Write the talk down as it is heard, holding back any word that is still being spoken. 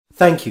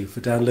Thank you for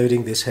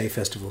downloading this Hay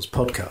Festivals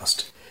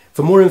podcast.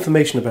 For more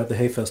information about the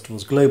Hay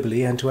Festivals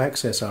globally and to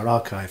access our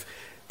archive,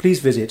 please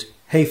visit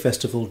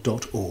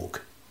hayfestival.org.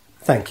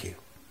 Thank you.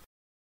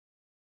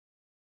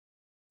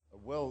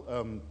 Well,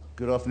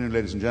 good afternoon,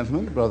 ladies and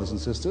gentlemen, brothers and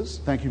sisters.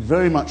 Thank you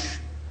very much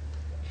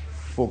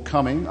for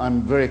coming.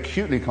 I'm very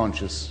acutely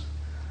conscious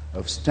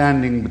of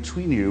standing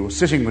between you, or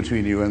sitting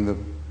between you, and the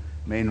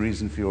main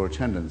reason for your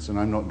attendance, and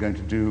I'm not going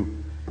to do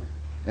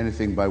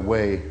anything by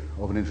way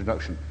of an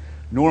introduction.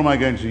 Nor am I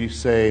going to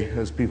say,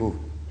 as people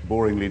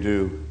boringly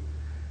do,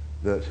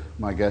 that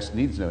my guest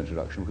needs no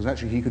introduction, because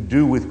actually he could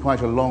do with quite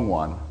a long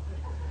one.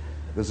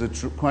 There's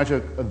quite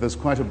a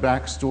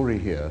backstory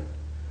here.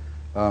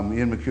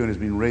 Ian McEwan has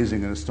been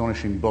raising an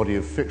astonishing body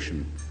of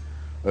fiction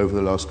over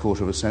the last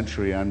quarter of a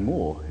century and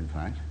more, in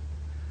fact.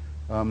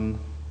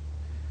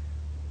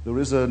 There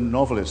is a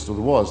novelist, or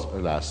there was,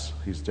 alas,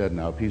 he's dead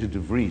now, Peter de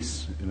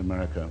Vries in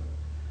America.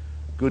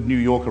 Good New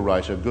Yorker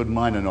writer, good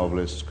minor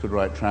novelist, could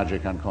write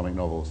tragic and comic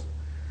novels.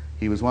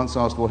 He was once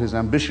asked what his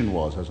ambition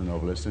was as a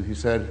novelist, and he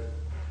said,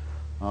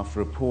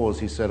 after a pause,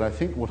 he said, I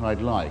think what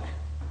I'd like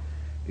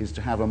is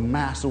to have a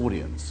mass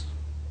audience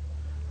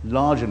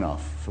large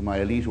enough for my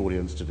elite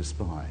audience to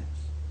despise.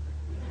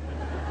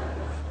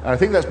 And I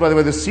think that's, by the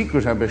way, the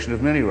secret ambition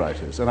of many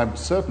writers, and I'm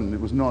certain it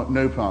was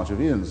no part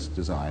of Ian's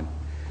design,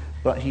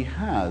 but he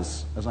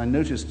has, as I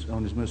noticed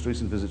on his most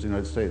recent visit to the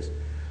United States,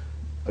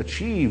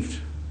 achieved,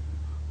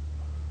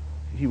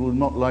 he will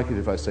not like it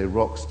if I say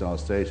rock star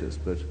status,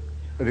 but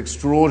an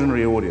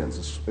extraordinary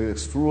audience, an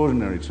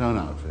extraordinary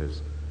turnout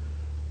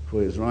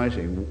for his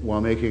writing, while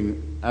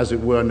making, as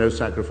it were, no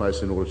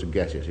sacrifice in order to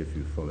get it, if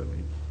you follow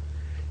me.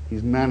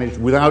 He's managed,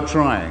 without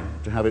trying,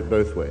 to have it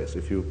both ways.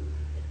 If you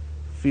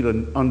feel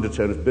an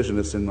undertone of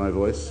bitterness in my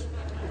voice,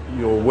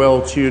 you're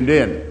well tuned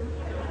in.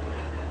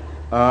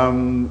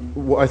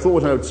 I thought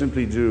what I would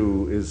simply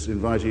do is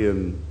invite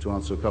Ian to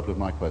answer a couple of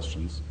my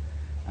questions,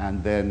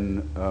 and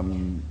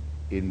then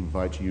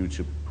invite you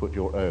to put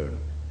your own.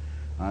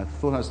 I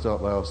thought I'd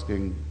start by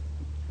asking,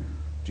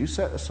 do you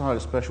set aside a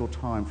special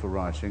time for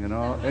writing, and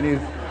are any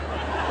of...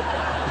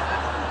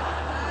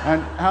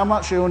 and how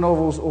much are your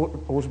novels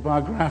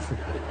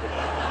autobiographical?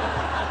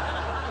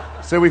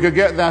 So we could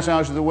get that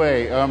out of the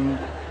way.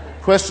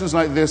 Questions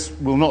like this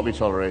will not be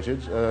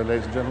tolerated,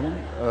 ladies and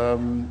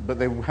gentlemen, but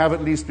they have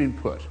at least been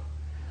put.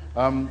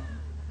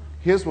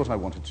 Here's what I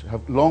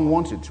have long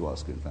wanted to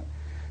ask, in fact.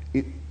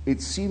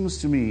 It seems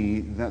to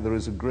me that there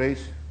is a great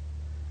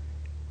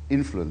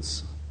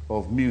influence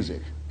of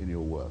music in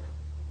your work.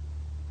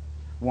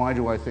 Why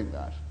do I think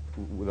that?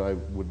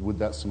 Would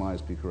that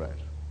surmise be correct?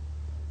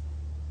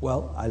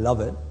 Well, I love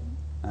it.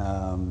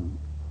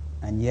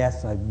 And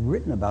yes, I've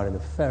written about it a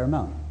fair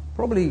amount.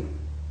 Probably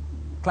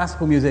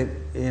classical music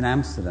in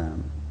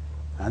Amsterdam.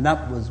 And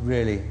that was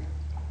really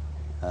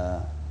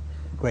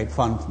great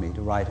fun for me,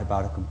 to write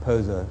about a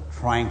composer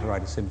trying to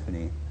write a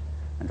symphony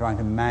and trying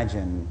to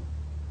imagine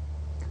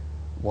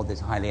what this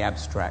highly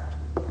abstract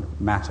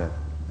matter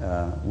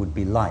would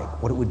be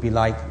like, what it would be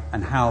like,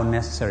 and how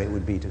necessary it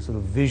would be to sort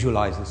of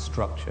visualize the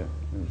structure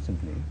of the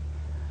symphony.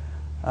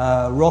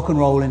 Rock and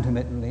roll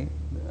intermittently.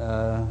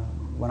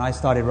 When I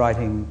started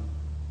writing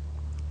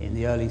in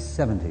the early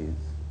 70s,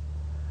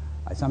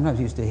 I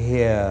sometimes used to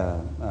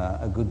hear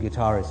a good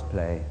guitarist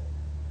play,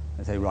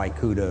 let's say Ray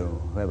Kudo or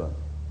whoever,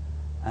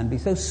 and be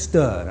so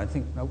stirred. I'd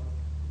think, oh,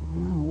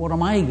 what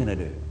am I going to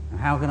do?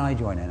 How can I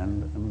join in?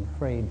 And I'm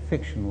afraid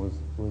fiction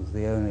was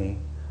the only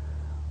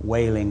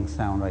wailing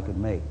sound I could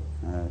make.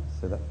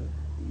 So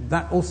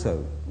that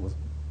also was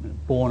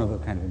born of a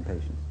kind of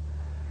impatience.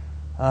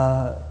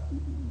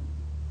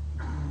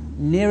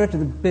 Nearer to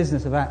the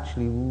business of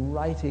actually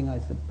writing, I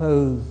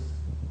suppose,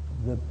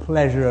 the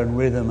pleasure and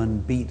rhythm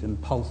and beat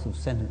and pulse of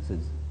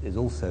sentences is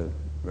also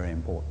very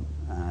important.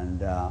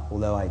 And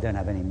although I don't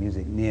have any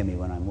music near me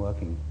when I'm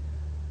working,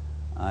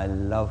 I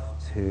love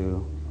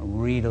to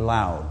read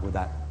aloud with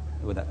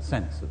that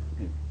sense of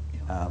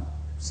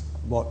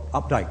what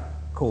Updike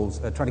calls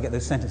trying to get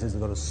those sentences that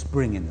got a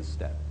spring in the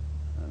step,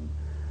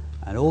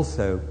 and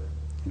also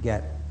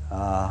get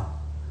Milan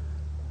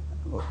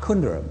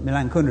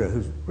Kundera,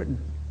 who's written,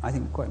 I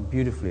think, quite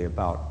beautifully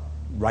about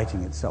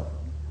writing itself.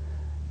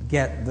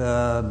 Get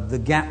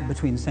the gap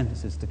between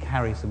sentences to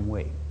carry some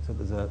weight, so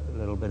there's a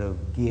little bit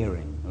of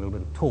gearing, a little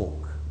bit of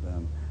talk,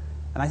 and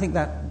I think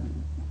that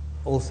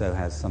also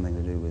has something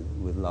to do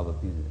with love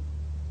of music.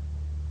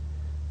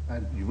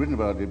 And you've written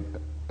about it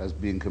as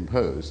being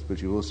composed,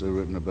 but you've also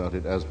written about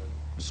it as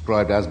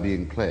described as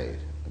being played,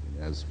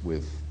 as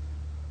with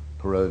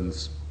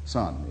Perron's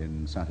son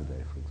in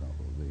Saturday, for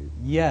example.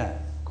 Yeah.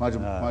 Quite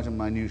a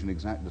minute and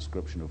exact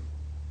description of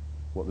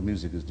what the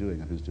music is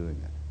doing and who's doing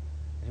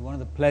it. One of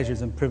the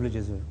pleasures and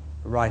privileges of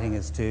writing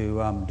is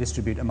to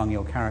distribute among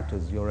your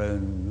characters your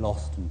own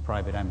lost and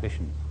private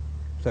ambitions.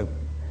 So,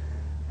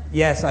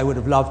 yes, I would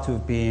have loved to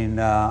have been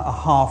a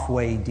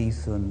halfway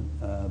decent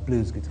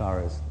blues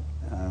guitarist.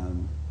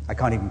 I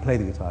can't even play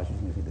the guitar, just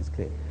to make this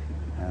clear.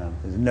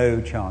 There's no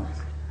chance.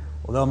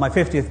 Although on my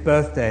 50th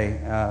birthday,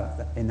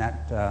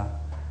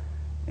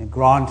 in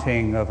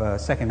granting of a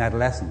second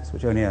adolescence,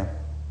 which only a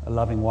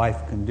loving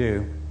wife can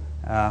do,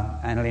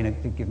 Annalena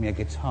did give me a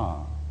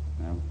guitar.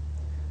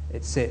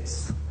 It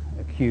sits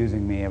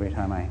accusing me every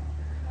time I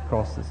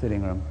cross the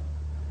sitting room.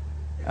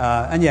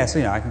 And yes,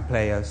 I can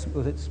play,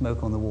 was it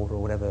Smoke on the Water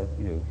or whatever,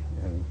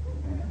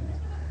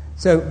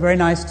 So very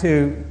nice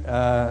to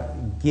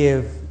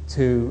give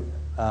to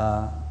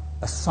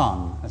a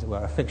son, as it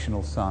were, a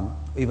fictional son,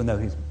 even though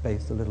he's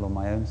based a little on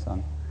my own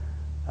son,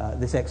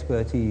 this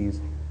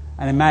expertise,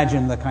 and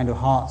imagine the kind of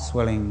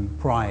heart-swelling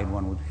pride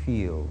one would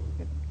feel.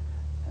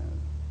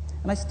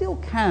 And I still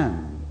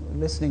can,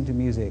 listening to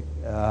music,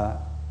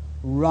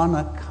 run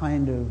a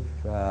kind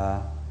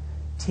of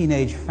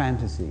teenage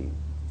fantasy.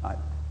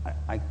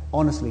 I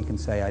honestly can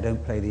say I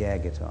don't play the air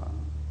guitar,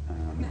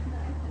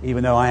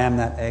 even though I am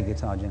that air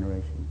guitar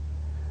generation.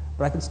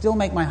 But I can still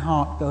make my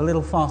heart go a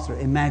little faster,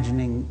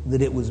 imagining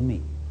that it was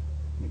me.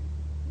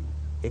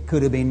 It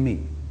could have been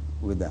me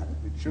with that.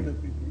 It should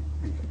have been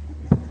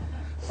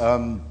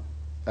me.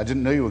 I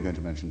didn't know you were going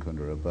to mention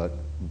Kundera, but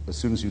as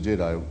soon as you did,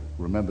 I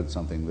remembered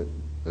something that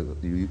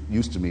you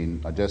used to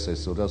mean, I dare say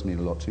still does mean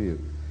a lot to you,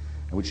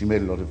 and which you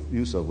made a lot of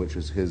use of, which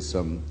is his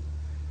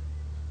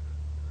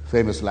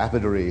famous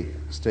lapidary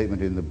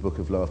statement in the Book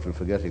of Laughter and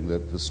Forgetting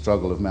that the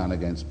struggle of man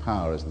against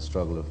power is the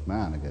struggle of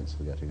man against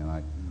forgetting. And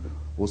I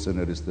also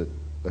noticed that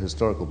a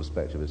historical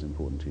perspective is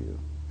important to you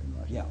in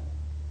writing. Yeah.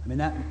 I mean,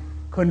 that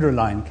Kundera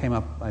line came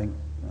up, I think,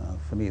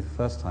 for me the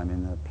first time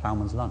in the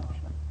Ploughman's Lunch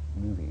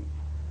movie.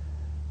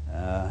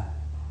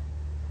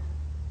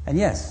 And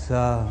yes,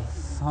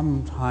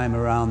 sometime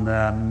around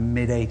the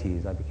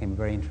mid-'80s, I became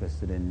very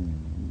interested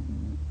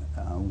in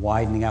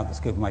widening out the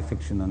scope of my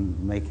fiction and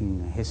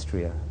making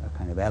history a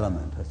kind of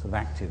element, a sort of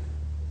active,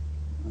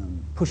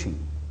 pushing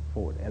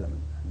forward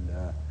element.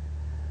 And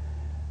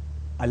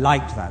I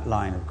liked that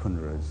line of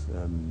Kundera's,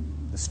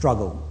 the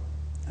struggle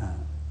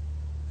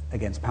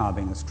against power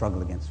being the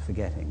struggle against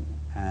forgetting.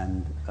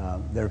 And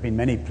there have been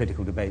many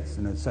political debates,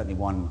 and there's certainly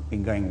one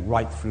been going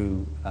right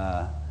through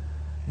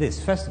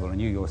this festival,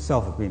 and you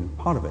yourself have been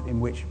part of it,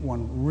 in which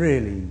one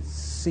really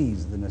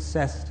sees the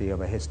necessity of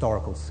a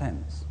historical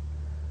sense.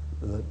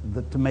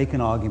 That to make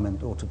an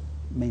argument or to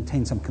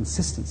maintain some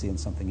consistency in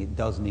something, it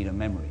does need a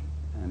memory.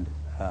 And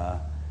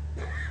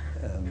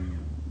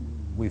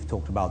we've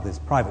talked about this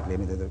privately. I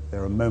mean,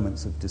 there are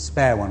moments of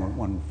despair when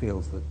one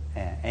feels that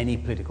any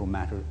political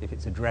matter, if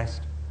it's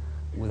addressed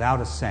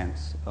without a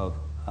sense of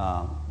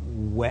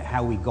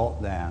how we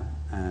got there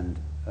and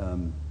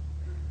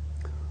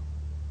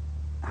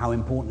how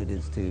important it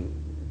is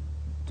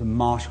to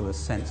marshal a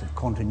sense of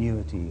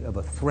continuity of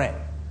a thread,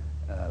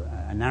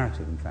 a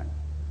narrative, in fact,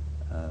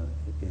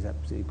 is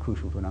absolutely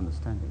crucial to an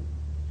understanding.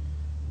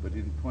 But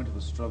in point of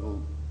the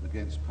struggle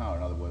against power,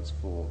 in other words,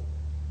 for,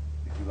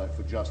 if you like,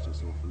 for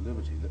justice or for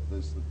liberty,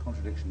 the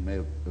contradiction may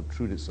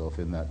obtrude itself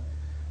in that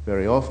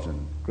very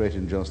often great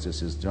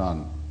injustice is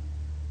done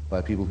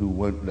by people who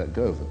won't let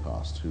go of the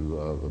past, who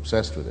are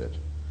obsessed with it,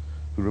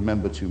 who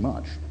remember too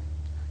much.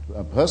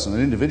 A person,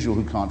 an individual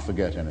who can't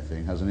forget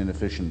anything, has an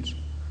inefficient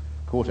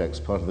cortex.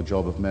 Part of the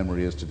job of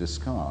memory is to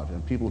discard.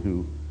 And people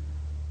who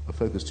are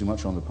focused too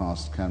much on the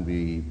past can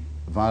be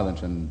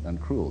violent and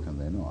cruel, can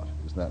they not?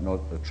 Is that not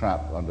a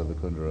trap under the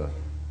Kundera?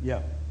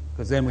 Yeah,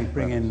 because then we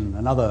bring in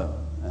another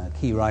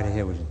key writer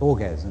here, which is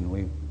Borges, and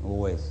we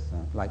always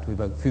like to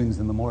evoke Funes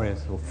the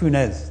Memorious, or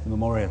Funes the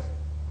Memorious,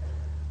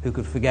 who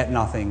could forget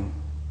nothing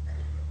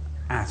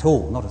at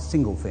all, not a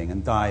single thing,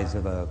 and dies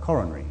of a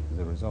coronary as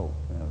a result.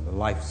 A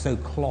life so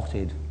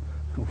clotted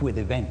with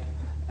event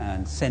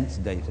and sense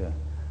data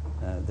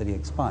that he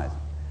expires.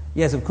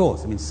 Yes, of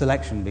course, I mean,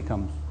 selection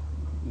becomes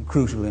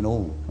crucial in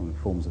all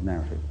forms of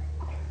narrative.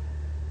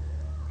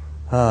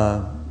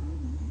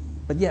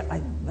 But yet,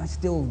 I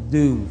still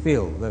do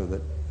feel, though,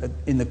 that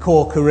in the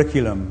core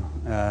curriculum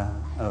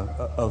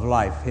of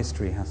life,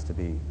 history has to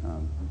be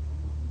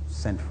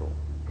central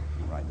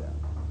right there.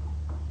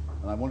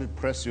 And I want to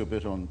press you a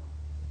bit on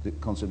the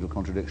concept of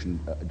contradiction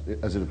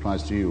as it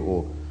applies to you,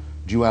 or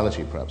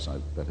duality, perhaps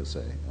I'd better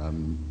say.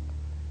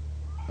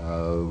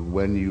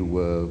 When you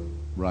were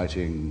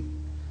writing,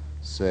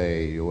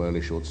 say, your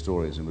early short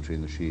stories In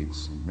Between the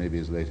Sheets, maybe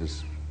as late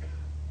as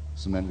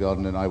Cement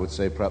Garden, and I would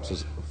say perhaps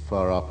as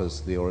far up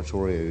as the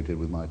oratorio you did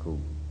with Michael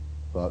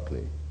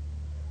Barclay,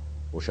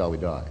 or Shall We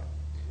Die,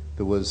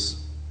 there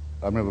was,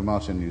 I remember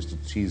Martin used to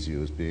tease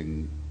you as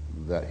being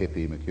that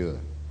hippie McEwan,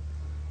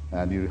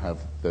 and you have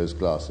those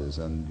glasses,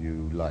 and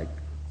you like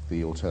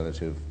the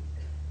alternative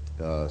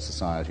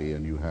society,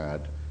 and you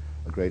had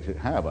I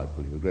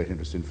believe, a great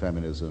interest in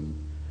feminism,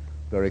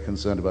 very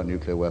concerned about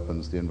nuclear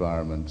weapons, the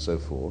environment, so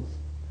forth.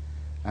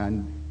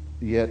 And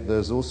yet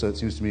there's also, it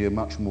seems to me, a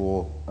much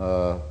more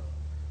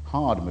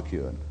hard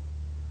McEwan.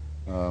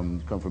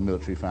 Come from a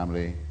military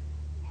family,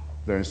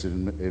 very interested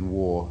in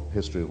war,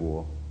 history of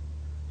war,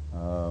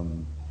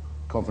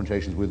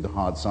 confrontations with the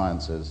hard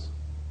sciences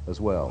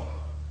as well.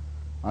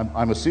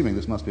 I'm assuming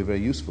this must be a very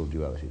useful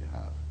duality to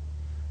have.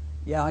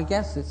 Yeah, I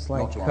guess it's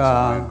like... Not to answer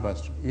my own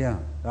question. Yeah,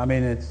 I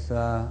mean, it's...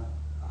 I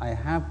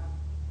have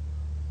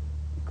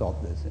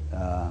got this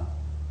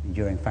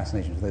enduring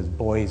fascination for those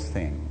boys'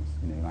 things,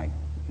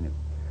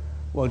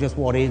 well, just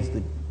what is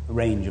the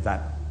range of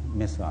that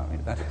missile? I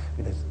mean,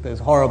 those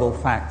horrible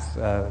facts,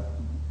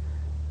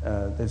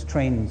 those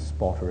train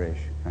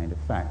spotter-ish kind of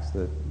facts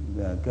that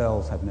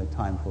girls have no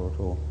time for at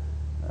all,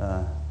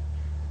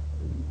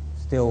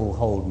 still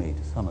hold me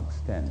to some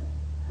extent.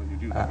 But you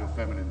do have your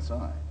feminine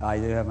side. I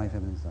do have my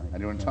feminine side.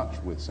 And you're in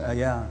touch with sex.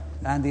 Yeah,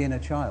 and the inner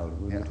child.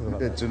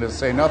 To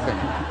say nothing.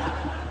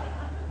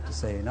 To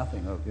say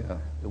nothing of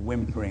the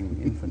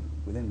whimpering infant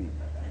within me.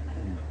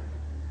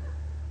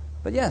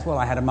 But yes, well,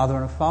 I had a mother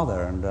and a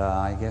father, and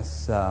I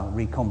guess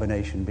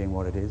recombination being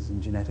what it is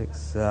in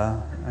genetics,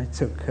 I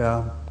took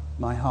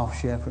my half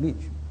share from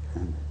each.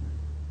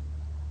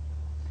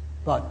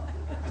 But,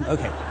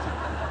 okay.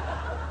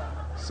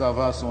 Ça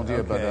va sans dire,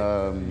 Okay.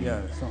 but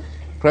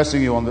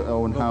pressing you on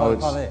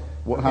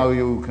how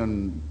you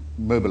can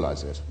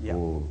mobilize it,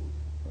 or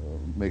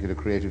make it a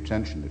creative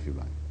tension, if you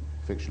like,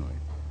 fictionally.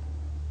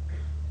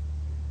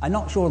 I'm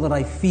not sure that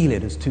I feel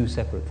it as two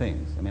separate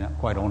things. I mean,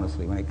 quite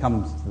honestly, when it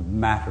comes to the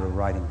matter of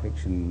writing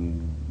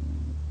fiction,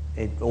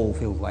 it all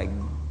feels like...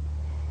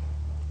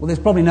 Well, there's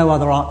probably no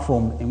other art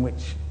form in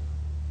which,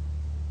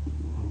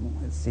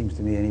 it seems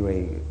to me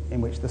anyway,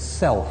 in which the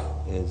self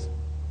is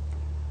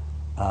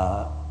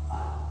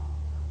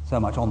so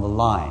much on the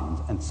line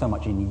and so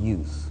much in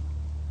use.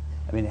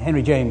 I mean,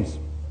 Henry James,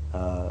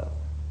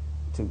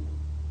 to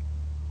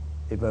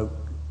evoke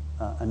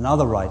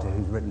another writer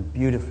who's written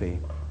beautifully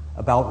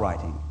about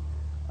writing,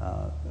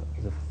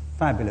 there's a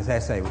fabulous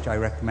essay which I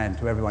recommend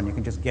to everyone. You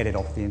can just get it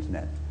off the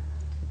internet.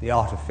 The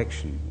Art of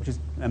Fiction, which is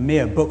a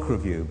mere book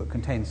review but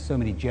contains so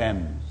many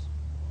gems,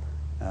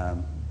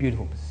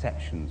 beautiful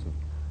perceptions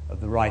of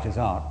the writer's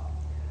art.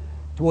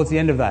 Towards the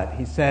end of that,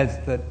 he says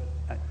that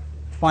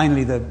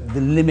finally the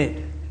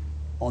limit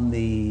on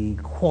the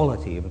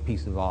quality of a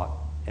piece of art,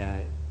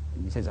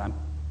 he says,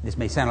 this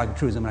may sound like a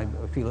truism, and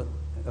I feel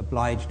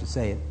obliged to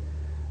say it,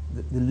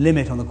 the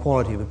limit on the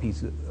quality of a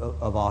piece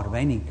of art of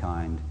any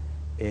kind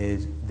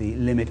is the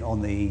limit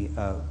on the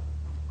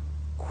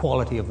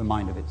quality of the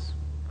mind of its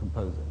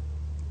composer.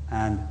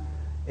 And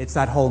it's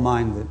that whole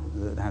mind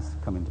that has to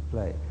come into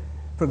play.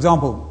 For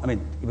example, I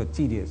mean, give a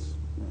tedious,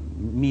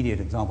 immediate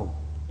example.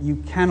 You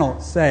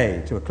cannot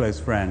say to a close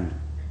friend,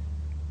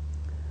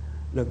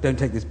 look, don't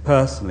take this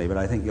personally, but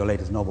I think your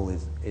latest novel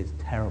is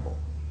terrible.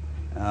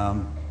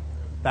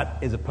 That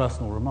is a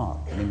personal remark.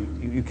 I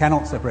mean, you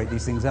cannot separate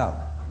these things out.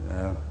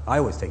 I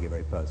always take it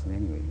very personally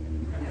anyway.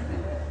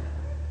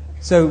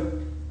 So,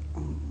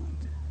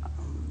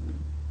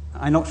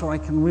 I'm not sure I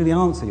can really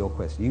answer your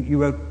question. You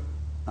wrote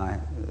a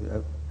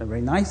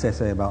very nice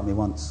essay about me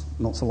once,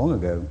 not so long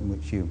ago, in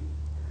which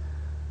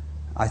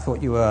I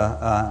thought you were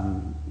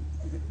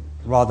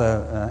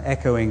rather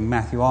echoing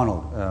Matthew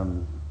Arnold.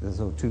 There's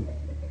sort of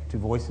two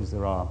voices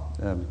there are.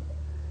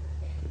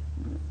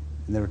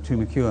 There are two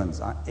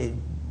McEwans.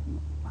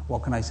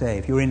 What can I say?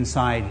 If you're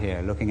inside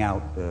here looking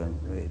out,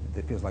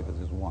 it feels like there's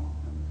just one.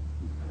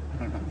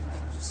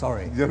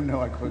 Sorry. No,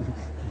 I couldn't.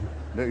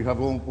 No, you have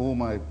all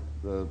my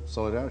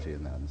solidarity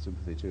in that and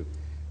sympathy too.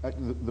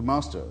 The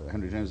master,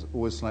 Henry James,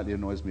 always slightly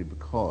annoys me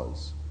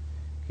because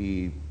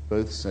he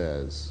both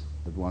says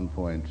at one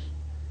point,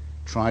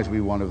 try to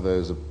be one of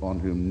those upon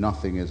whom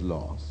nothing is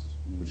lost,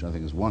 which I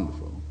think is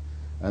wonderful.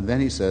 And then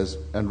he says,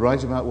 and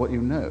write about what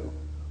you know,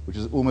 which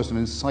is almost an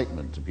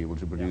incitement to people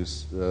to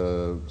produce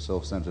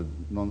self-centered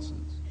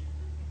nonsense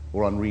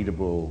or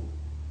unreadable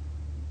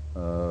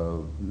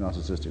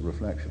narcissistic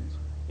reflections.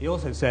 He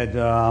also said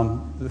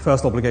the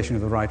first obligation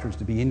of the writer is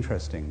to be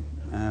interesting,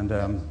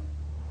 and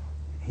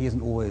he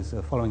isn't always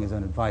following his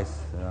own advice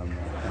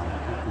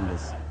in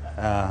this.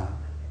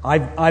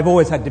 I've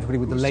always had difficulty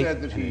with the late...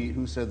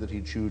 Who said that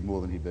he chewed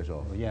more than he bit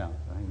off? Well, yeah,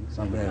 I think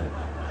somewhere.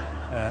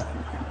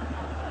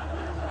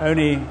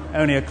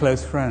 Only a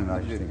close friend,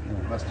 I think.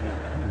 Yeah. Must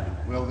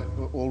have.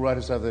 Well, all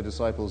writers have their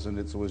disciples, and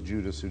it's always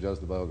Judas who does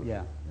the biography.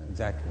 Yeah,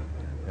 exactly.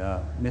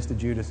 Mr.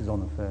 Judas is on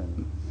the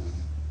phone.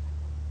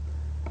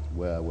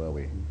 Where were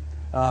we?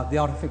 The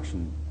Art of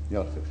Fiction. The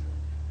Art of Fiction.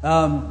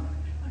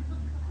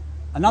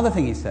 Another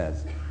thing he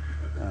says,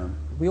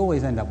 we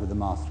always end up with the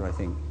master, I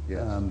think,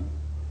 yes.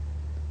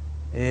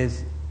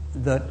 Is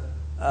that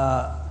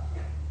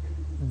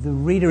the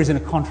reader is in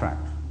a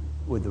contract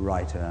with the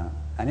writer,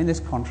 and in this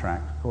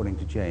contract, according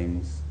to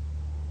James,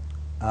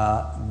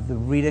 the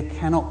reader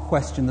cannot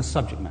question the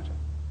subject matter,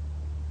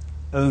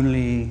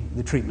 only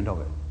the treatment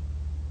of it.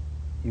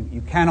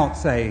 You cannot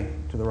say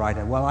to the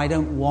writer, well, I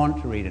don't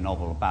want to read a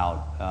novel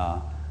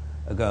about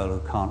a girl who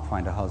can't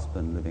find a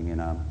husband living in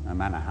a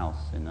manor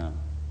house in a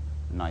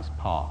nice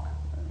park.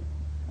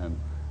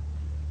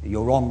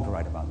 You're wrong to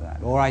write about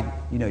that. Or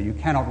you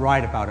cannot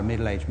write about a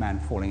middle-aged man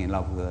falling in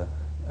love with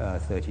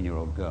a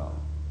 13-year-old girl.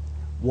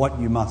 What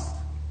you must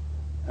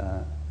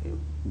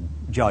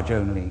judge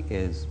only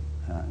is,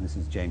 and this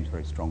is James'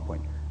 very strong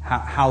point,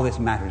 how this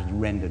matter is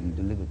rendered and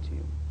delivered to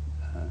you.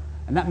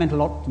 And that meant a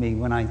lot to me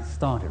when I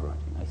started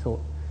writing. I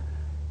thought,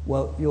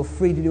 well, you're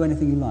free to do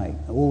anything you like.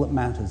 All that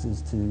matters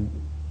is to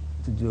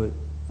do it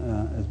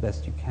as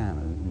best you can,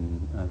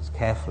 and as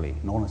carefully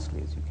and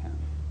honestly as you can.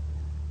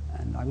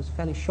 And I was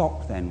fairly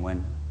shocked then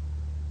when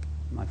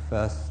my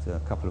first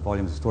couple of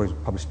volumes of stories were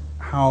published,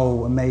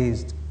 how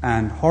amazed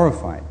and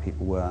horrified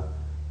people were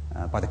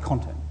by the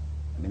content.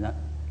 I mean,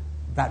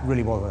 that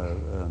really was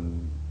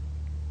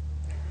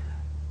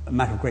a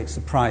matter of great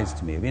surprise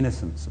to me, of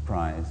innocent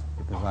surprise,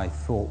 because I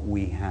thought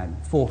we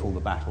had fought all the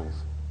battles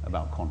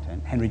about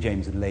content. Henry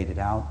James had laid it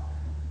out,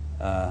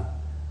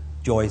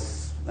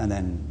 Joyce, and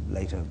then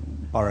later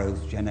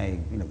Burroughs,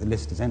 Genet, the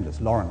list is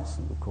endless. Lawrence,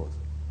 of course,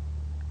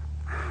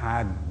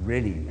 had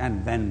really,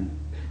 and then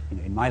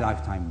in my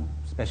lifetime,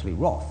 especially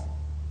Roth,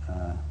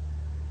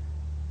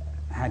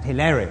 had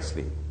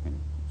hilariously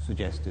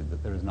suggested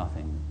that there is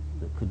nothing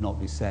that could not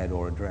be said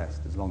or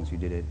addressed as long as you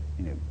did it,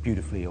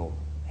 beautifully or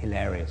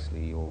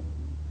hilariously or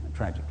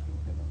tragically.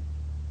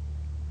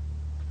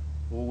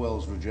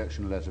 Orwell's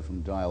rejection letter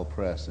from Dial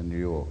Press in New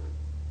York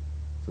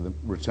for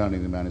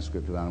returning the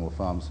manuscript of Animal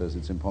Farm says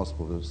it's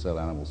impossible to sell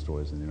animal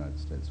stories in the United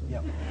States.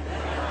 Yep.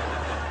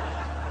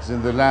 It's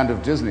in the land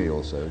of Disney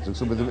also.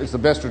 It's the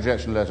best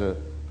rejection letter,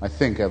 I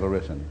think, ever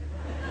written.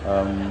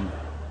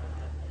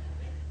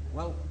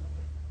 Well,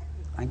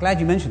 I'm glad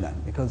you mentioned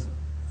that, because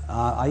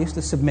I used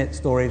to submit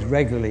stories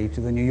regularly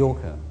to the New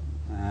Yorker,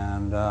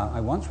 and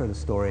I once read a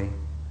story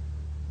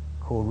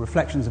called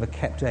Reflections of a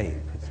Kept Ape.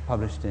 It's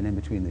published in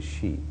Between the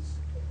Sheets.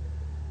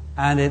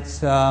 And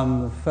it's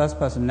a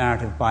first-person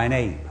narrative by an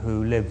ape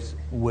who lives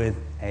with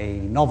a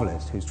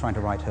novelist who's trying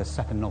to write her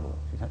second novel.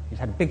 She's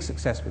had big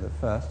success with her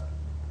first,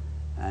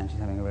 and she's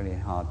having a really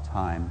hard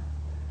time.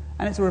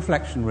 And it's a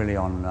reflection, really,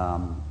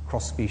 on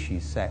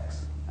cross-species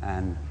sex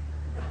and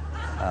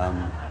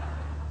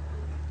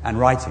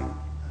writing.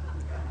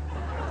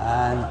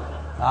 And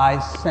I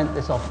sent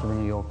this off to the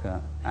New Yorker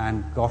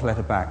and got a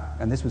letter back,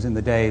 and this was in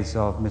the days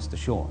of Mr.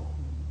 Shawn,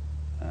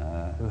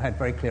 who had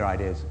very clear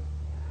ideas,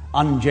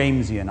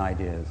 un-Jamesian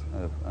ideas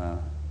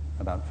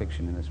about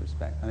fiction in this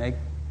respect. And they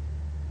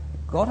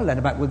got a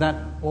letter back with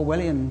that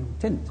Orwellian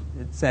tint.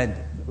 It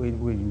said, we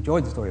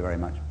enjoyed the story very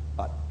much,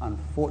 but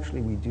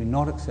unfortunately we do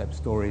not accept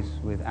stories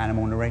with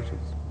animal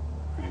narrators.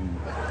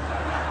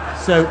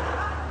 So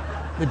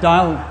the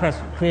Dial Press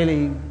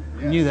clearly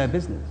knew their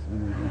business.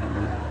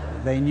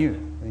 They knew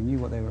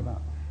what they were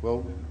about.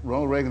 Well,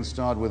 Ronald Reagan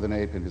starred with an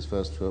ape in his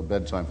first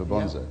Bedtime for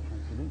Bonzo,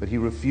 but he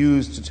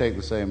refused to take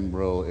the same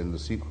role in the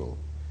sequel,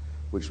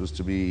 which was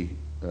to be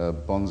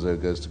Bonzo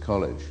Goes to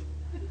College,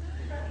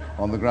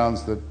 on the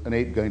grounds that an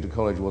ape going to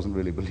college wasn't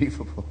really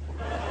believable.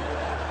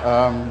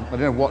 I don't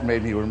know what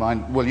made me you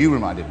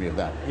reminded me of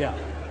that. Yeah.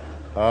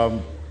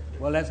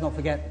 Well, let's not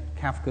forget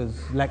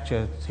Kafka's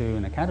lecture to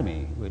an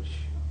academy, which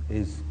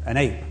is an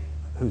ape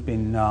who's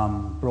been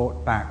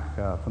brought back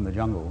from the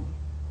jungle,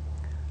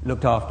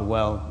 looked after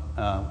well,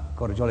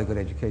 got a jolly good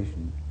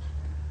education,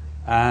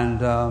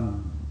 and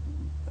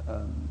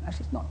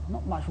actually it's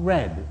not much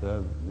read,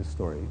 this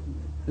story.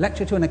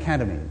 Lecture to an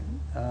Academy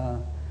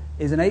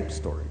is an ape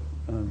story,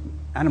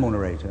 animal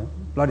narrator,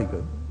 bloody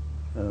good,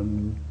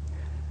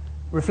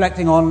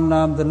 reflecting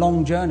on the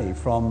long journey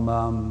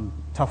from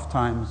tough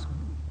times,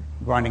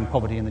 grinding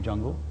poverty in the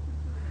jungle,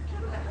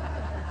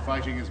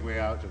 fighting his way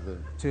out of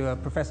to a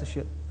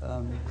professorship.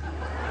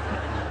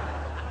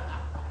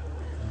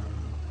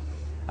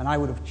 And I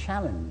would have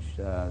challenged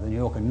the New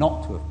Yorker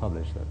not to have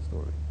published that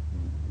story.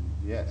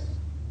 Yes.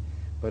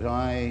 But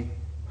I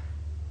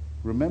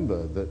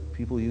remember that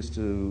people used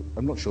to,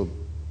 I'm not sure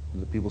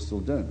that people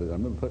still don't, but I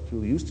remember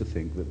people used to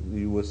think that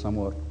you were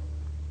somewhat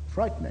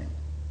frightening,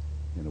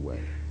 in a way.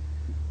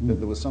 That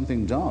there was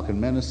something dark and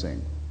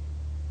menacing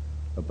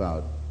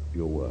about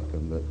your work,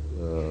 and that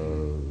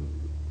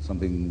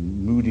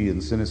something moody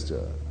and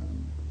sinister.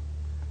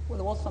 Well,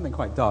 there was something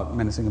quite dark,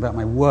 menacing about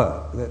my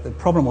work. The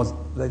problem was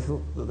they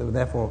thought that they were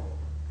therefore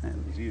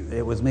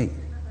it was me,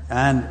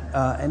 and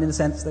in a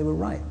sense they were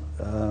right.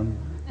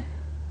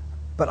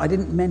 But I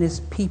didn't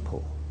menace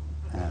people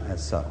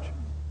as such.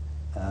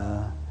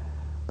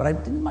 But I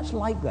didn't much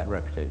like that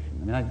reputation.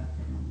 I mean,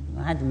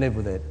 I had to live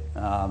with it,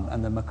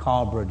 and the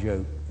macabre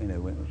joke,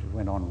 which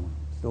went on,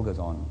 still goes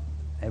on.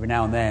 Every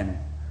now and then,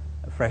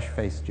 a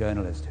fresh-faced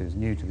journalist who's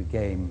new to the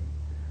game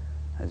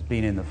has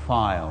been in the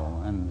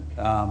file and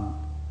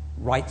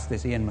writes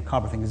this Ian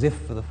Macabre thing as if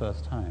for the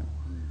first time.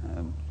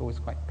 It's always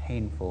quite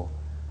painful.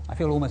 I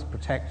feel almost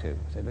protective.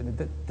 I say,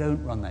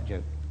 don't run that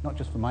joke, not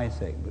just for my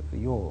sake, but for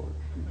yours.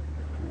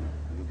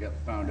 You'll get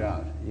found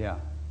out. Yeah.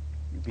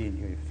 You'll be in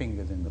your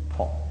fingers in the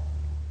pot.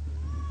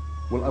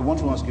 Well, I want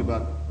to ask you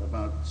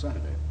about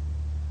Saturday.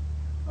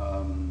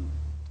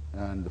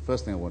 And the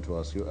first thing I want to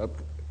ask you,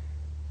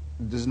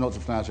 this is not to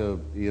flatter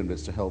Ian, but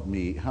it's to help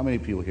me. How many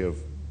people here have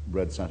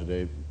read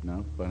Saturday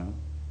now, by now?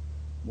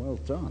 Well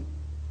done.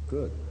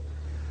 Good.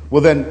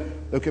 Well then,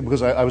 okay,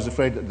 because I was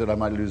afraid that I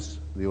might lose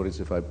the audience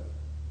if I...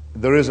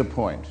 There is a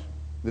point.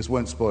 This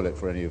won't spoil it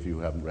for any of you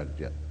who haven't read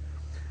it yet.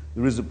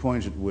 There is a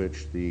point at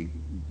which the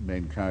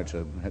main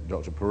character,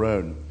 Dr.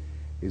 Perrone,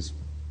 is,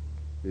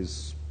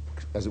 as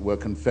it were,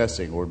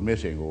 confessing or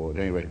admitting, or at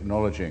any rate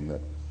acknowledging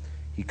that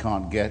he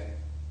can't get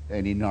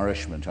any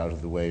nourishment out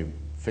of the way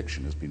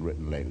fiction has been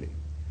written lately.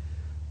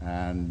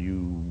 And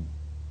you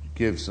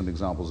give some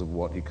examples of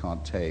what he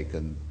can't take,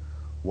 and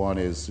one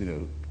is,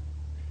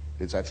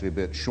 it's actually a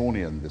bit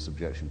Shawnian, this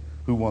objection.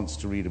 Who wants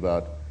to read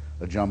about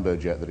a jumbo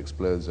jet that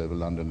explodes over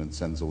London and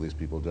sends all these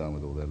people down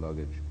with all their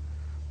luggage?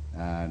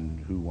 And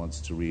who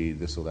wants to read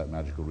this or that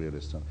magical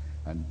realist?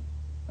 And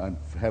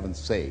for heaven's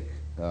sake,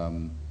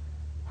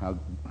 how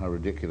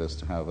ridiculous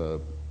to have a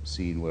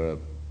scene where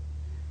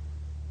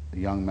a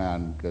young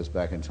man goes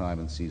back in time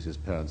and sees his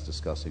parents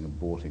discussing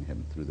aborting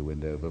him through the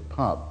window of a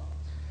pub.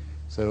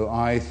 So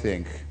I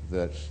think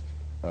that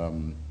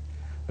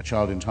A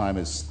Child in Time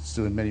is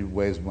still in many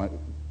ways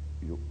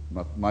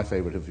my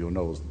favorite of your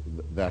novels.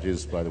 That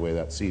is, by the way,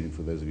 that scene,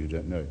 for those of you who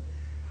don't know.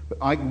 But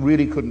I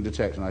really couldn't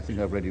detect, and I think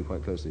I've read you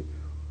quite closely,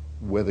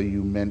 whether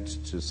you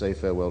meant to say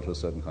farewell to a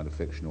certain kind of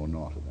fiction or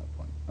not at that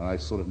point. And I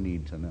sort of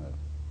need to know.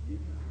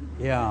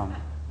 Yeah.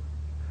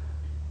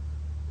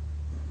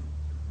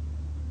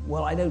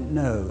 Well, I don't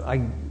know.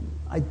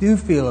 I do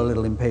feel a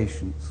little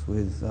impatience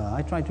with...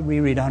 I tried to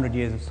reread 100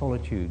 Years of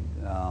Solitude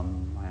 2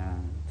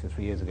 or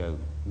 3 years ago,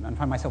 and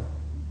found myself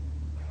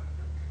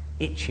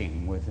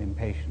itching with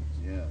impatience.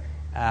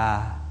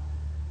 Yeah.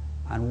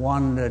 And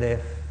wondered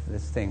if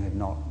this thing had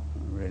not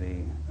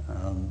really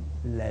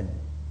led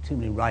too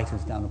many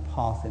writers down a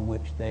path in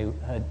which they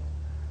had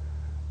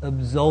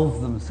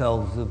absolved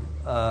themselves of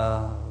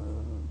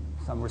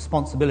some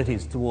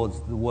responsibilities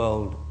towards the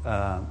world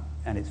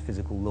and its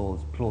physical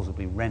laws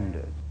plausibly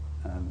rendered.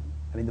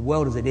 I mean, the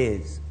world as it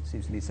is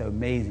seems to be so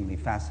amazingly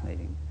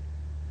fascinating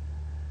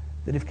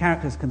that if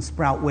characters can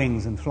sprout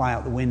wings and fly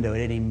out the window at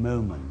any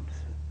moment,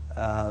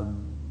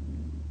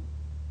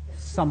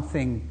 some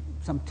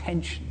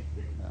tension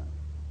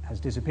has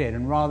disappeared.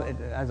 And rather,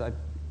 as I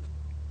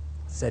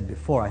said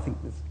before, I think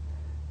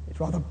it's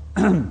rather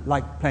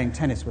like playing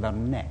tennis without a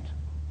net.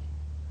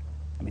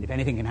 I mean, if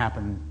anything can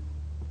happen,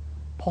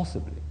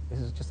 possibly, this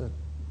is just a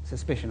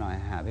suspicion I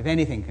have, if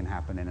anything can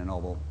happen in a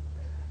novel,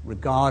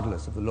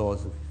 regardless of the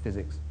laws of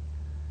physics,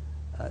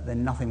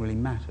 then nothing really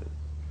matters.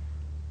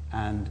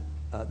 And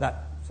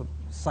that sort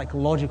of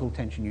psychological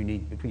tension you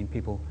need between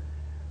people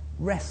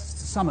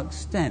rests to some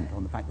extent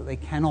on the fact that they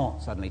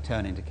cannot suddenly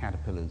turn into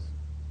caterpillars,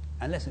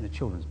 unless in a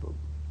children's book,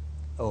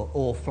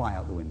 or fly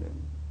out the window.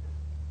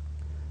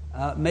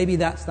 Maybe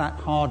that's that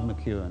hard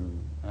McEwan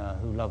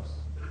who loves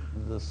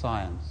the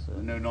science.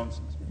 No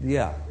nonsense.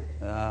 Yeah.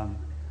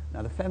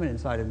 Now, the feminine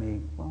side of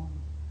me, well,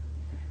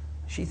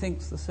 she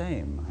thinks the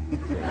same.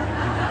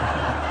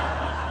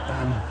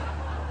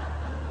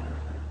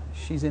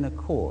 She's in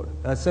accord.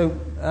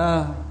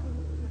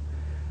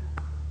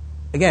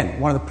 Again,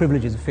 one of the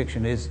privileges of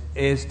fiction is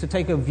to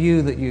take a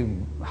view that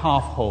you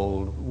half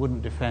hold,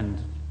 wouldn't defend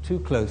too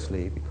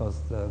closely,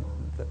 because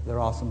there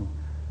are some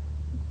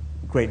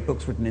great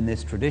books written in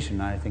this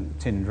tradition. I think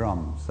Tin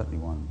Drum is certainly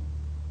one.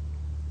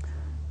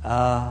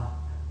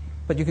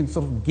 But you can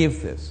sort of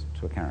give this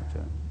to a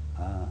character.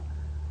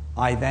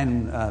 I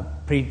then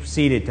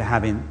proceeded to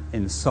have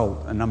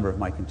insult a number of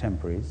my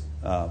contemporaries,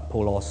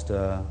 Paul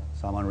Auster,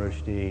 Salman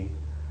Rushdie,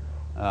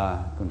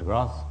 Günter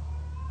Grass,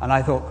 and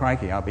I thought,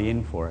 crikey, I'll be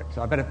in for it.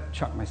 So I better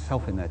chuck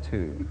myself in there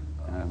too.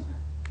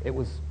 It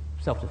was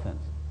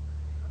self-defense.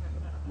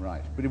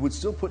 Right, but it would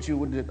still put you,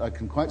 wouldn't it? I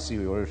can quite see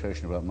your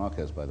irritation about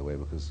Marquez, by the way,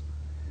 because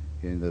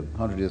in the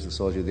 100 Years of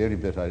Solitude, the only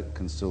bit I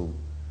can still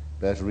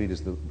bear to read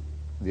is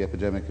the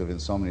epidemic of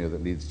insomnia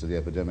that leads to the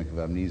epidemic of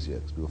amnesia,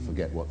 because people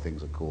forget what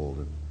things are called.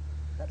 And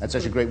that's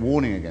such a great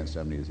warning against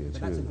amnesia, too.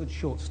 That's a good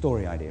short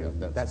story idea.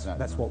 Yeah,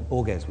 that's what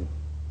Borges would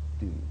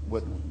do.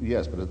 Well,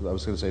 yes, but I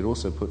was going to say it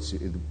also puts you,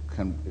 it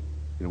can,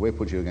 in a way,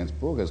 put you against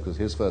Borges, because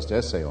his first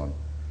essay on,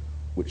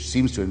 which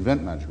seems to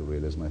invent magical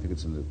realism, I think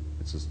it's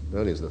as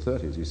early as the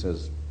 30s, he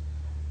says,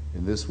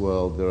 in this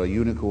world there are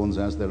unicorns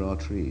as there are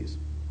trees.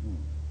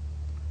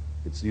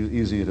 It's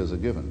using it as a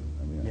given.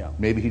 I mean, yeah.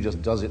 Maybe he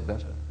just does it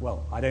better.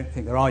 Well, I don't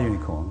think there are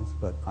unicorns,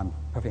 but I'm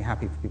perfectly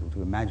happy for people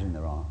to imagine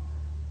there are.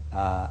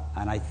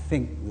 And I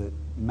think that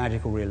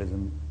magical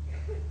realism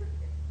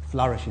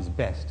flourishes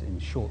best in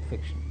short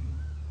fiction.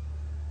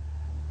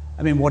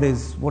 I mean, what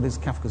is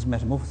Kafka's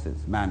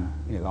metamorphosis? A man,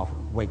 after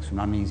wakes from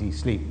uneasy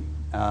sleep,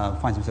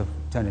 finds himself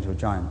turned into a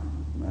giant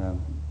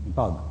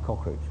bug,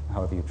 cockroach,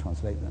 however you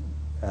translate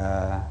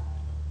that,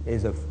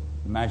 is of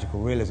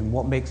magical realism.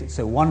 What makes it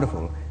so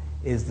wonderful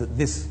is that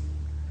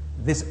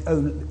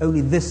only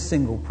this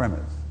single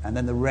premise, and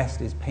then the rest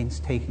is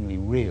painstakingly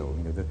real.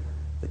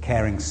 The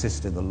caring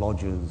sister, the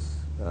lodgers,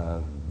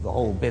 the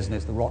whole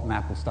business, the rotten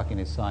apple stuck in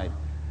his side.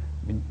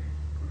 I mean,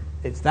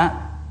 it's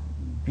that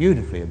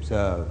beautifully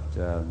observed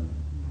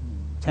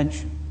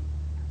tension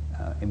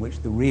in which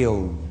the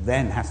real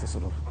then has to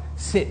sort of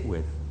sit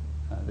with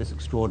this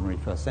extraordinary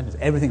first sentence.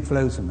 Everything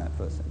flows from that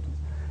first sentence.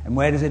 And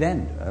where does it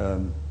end?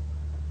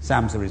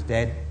 Samsa is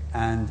dead,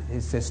 and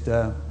his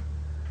sister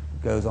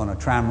goes on a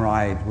tram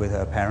ride with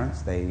her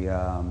parents. They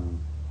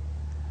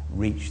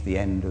reach the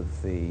end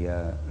of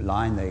the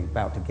line. They're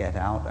about to get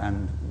out,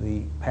 and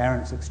the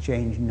parents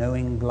exchange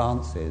knowing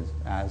glances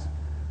as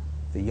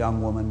the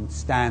young woman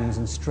stands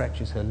and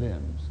stretches her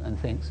limbs and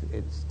thinks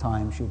it's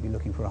time she'll be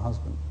looking for a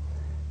husband.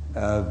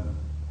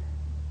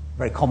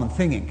 Very common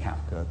thing in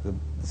Kafka, the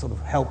sort of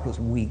helpless,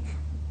 weak,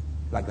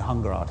 like the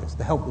hunger artist,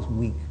 the helpless,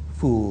 weak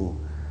fool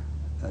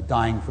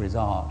dying for his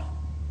art,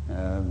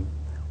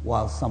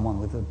 while someone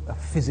with a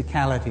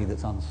physicality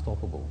that's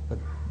unstoppable, but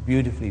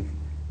beautifully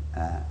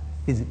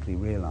physically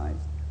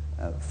realized,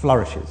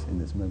 flourishes in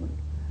this moment.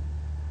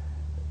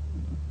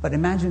 But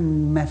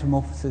imagine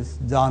Metamorphosis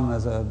done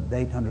as a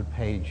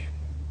 800-page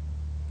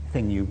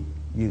thing you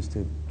use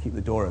to keep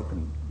the door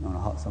open on a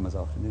hot summer's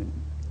afternoon.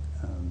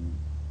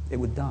 It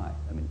would die.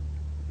 I mean,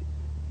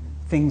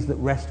 things that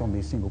rest on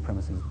these single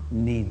premises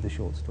need the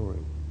short story.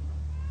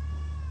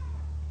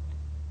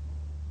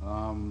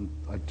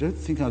 I don't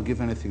think I'll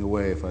give anything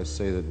away if I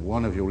say that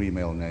one of your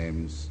email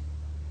names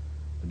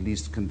at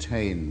least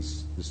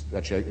contains this.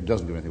 Actually, it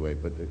doesn't give anything away,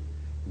 but it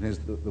contains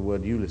the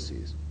word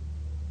Ulysses,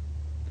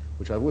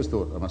 which I've always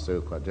thought, I must say,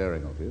 was quite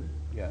daring of you.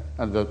 Yeah.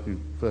 And that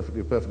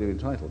you're perfectly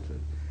entitled to.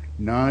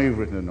 Now you've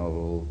written a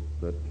novel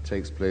that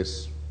takes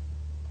place,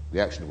 the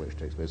action of which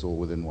takes place all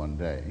within one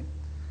day.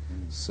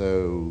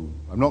 So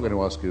I'm not going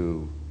to ask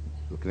you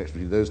the connection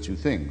between those two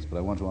things, but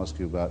I want to ask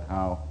you about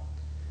how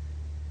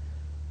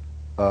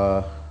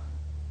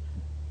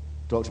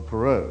Dr.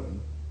 Perón,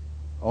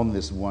 on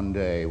this one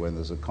day when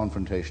there's a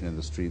confrontation in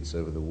the streets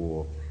over the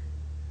war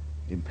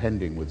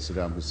impending with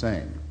Saddam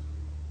Hussein,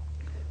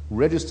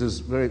 registers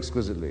very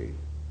exquisitely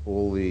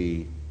all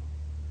the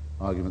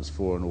arguments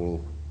for and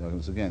all the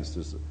arguments against.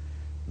 There's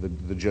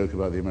the joke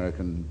about the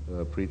American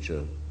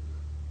preacher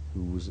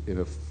who was in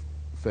a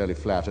fairly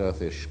flat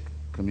earthish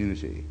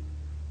community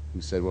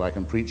who said, well, I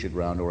can preach it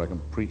round or I can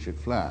preach it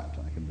flat.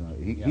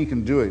 He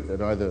can do it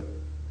at either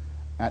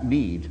at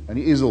need, and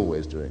he is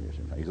always doing it.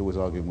 In fact, he's always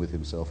arguing with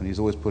himself, and he's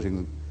always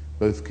putting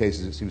both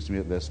cases, it seems to me,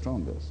 at their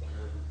strongest.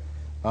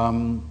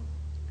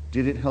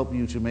 Did it help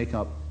you to make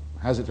up,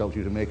 has it helped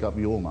you to make up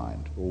your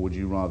mind, or would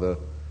you rather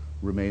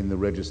remain the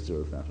register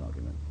of that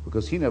argument?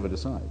 Because he never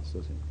decides,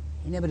 does he?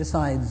 He never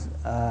decides,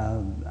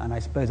 and I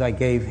suppose I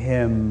gave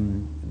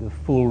him the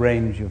full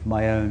range of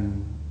my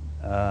own,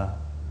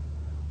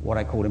 what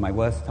I called in my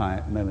worst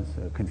moments,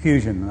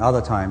 confusion, and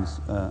other times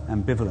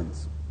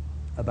ambivalence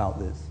about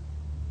this.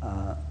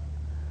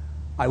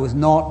 I was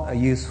not a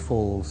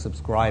useful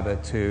subscriber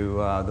to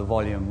the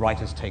volume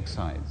Writers Take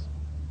Sides.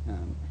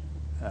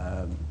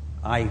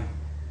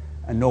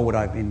 And nor would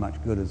I have been much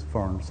good as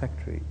Foreign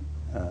Secretary,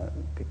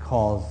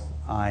 because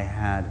I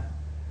had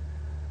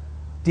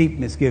deep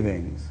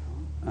misgivings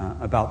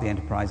about the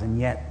enterprise, and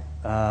yet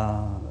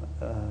a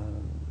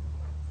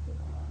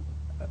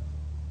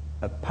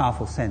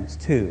powerful sense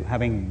too.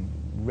 Having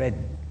read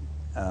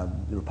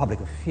The Republic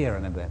of Fear, I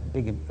remember, had a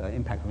big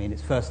impact on me in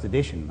its first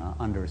edition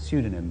under a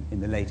pseudonym in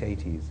the late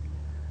 80s,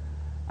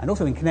 and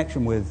also in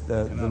connection with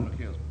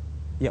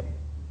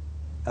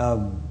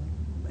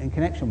in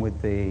connection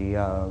with the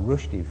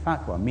Rushdie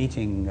fatwa,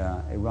 meeting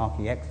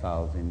Iraqi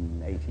exiles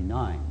in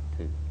 '89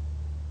 to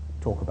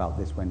talk about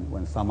this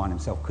when Salman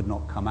himself could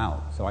not come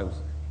out. So I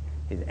was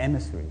his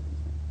emissary.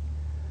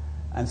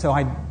 And so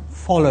I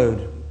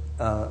followed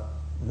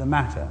the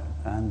matter,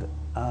 and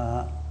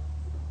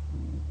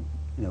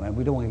and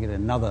we don't want to get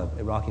another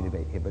Iraqi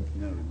debate here, but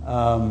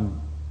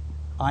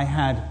I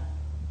had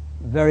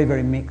very,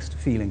 very mixed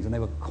feelings, and they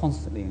were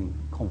constantly in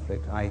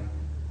conflict.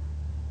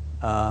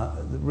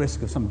 The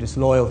risk of some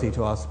disloyalty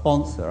to our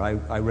sponsor,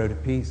 I wrote a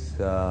piece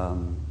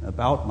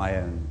about my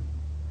own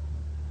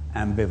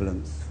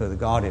ambivalence for The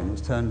Guardian. It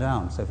was turned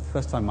down. So for the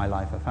first time in my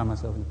life, I found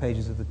myself in the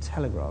pages of The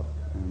Telegraph.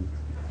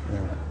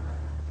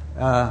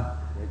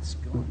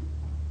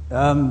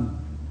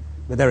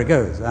 But there it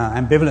goes.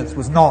 Ambivalence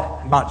was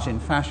not much in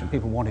fashion.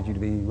 People wanted you to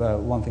be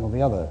one thing or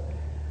the other.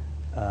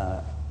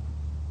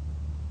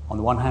 On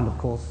the one hand, of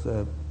course,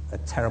 a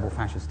terrible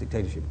fascist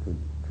dictatorship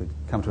could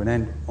come to an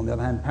end. On the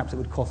other hand, perhaps it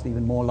would cost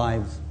even more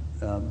lives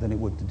than it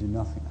would to do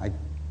nothing.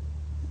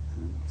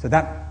 So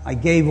that I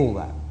gave all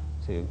that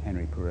to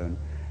Henry Perón.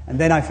 And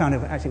then I found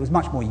it was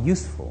much more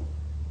useful.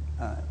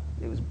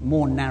 It was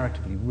more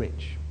narratively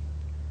rich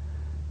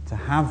to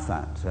have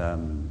that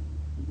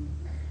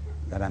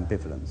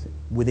ambivalence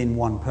within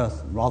one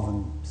person, rather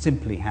than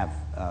simply have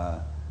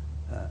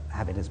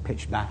it as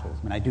pitched battles.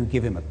 I mean, I do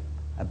give him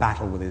a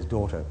battle with his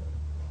daughter,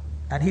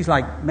 and he's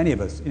like many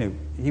of us,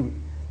 who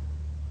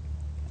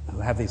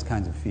have these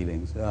kinds of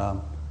feelings.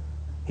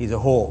 He's a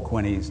hawk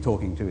when he's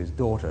talking to his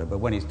daughter, but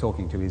when he's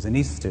talking to his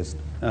anaesthetist,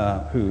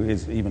 who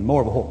is even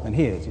more of a hawk than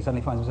he is, he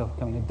suddenly finds himself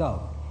becoming a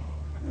dove.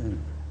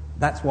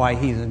 That's why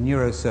he's a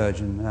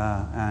neurosurgeon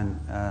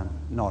and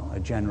not a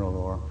general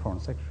or a foreign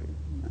secretary.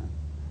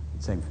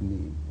 Same for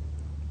me.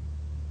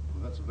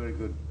 Well, that's a very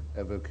good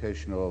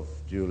evocation of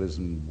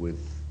dualism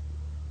with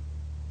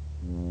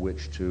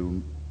which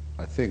to,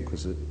 I think,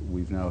 because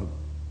we've now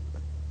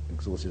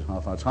exhausted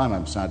half our time,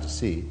 I'm sad to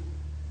see,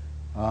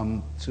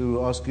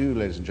 to ask you,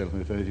 ladies and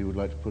gentlemen, if any of you would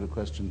like to put a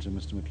question to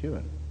Mr.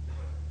 McEwan.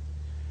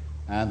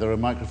 And there are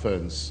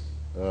microphones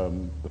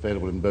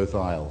available in both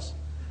aisles.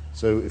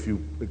 So if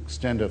you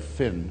extend a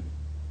fin,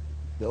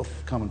 they'll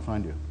come and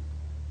find you.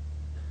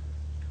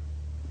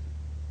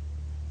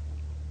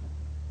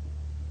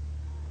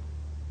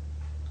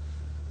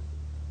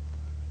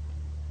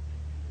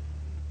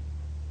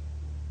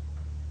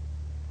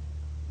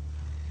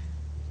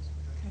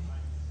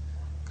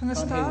 Can I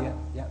start?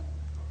 Yeah.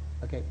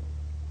 Okay.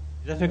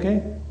 Is that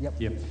okay? Yep.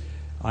 Yep.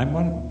 I'm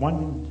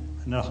one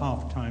and a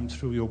half times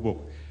through your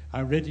book. I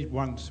read it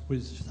once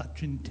with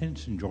such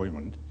intense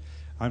enjoyment.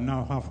 I'm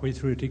now halfway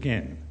through it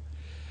again.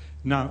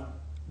 Now,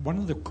 one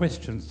of the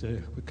questions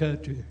that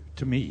occurred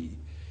to me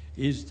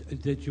is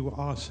that you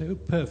are so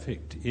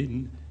perfect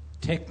in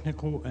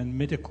technical and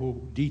medical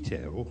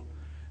detail.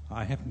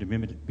 I happen to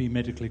be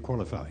medically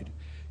qualified.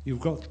 You've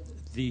got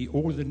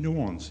all the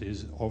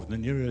nuances of the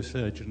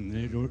neurosurgeon,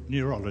 the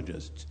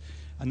neurologists,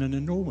 and an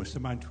enormous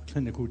amount of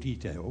clinical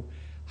detail.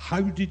 How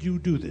did you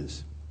do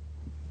this?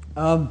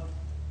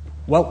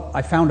 Well,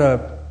 I found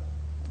a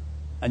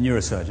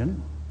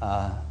neurosurgeon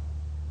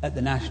at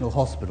the National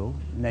Hospital,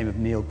 name of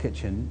Neil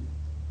Kitchen,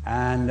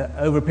 and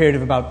over a period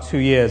of about 2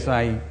 years,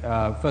 I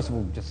first of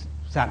all just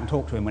sat and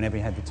talked to him whenever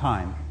he had the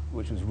time,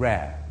 which was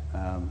rare.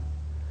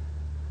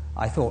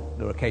 I thought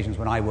there were occasions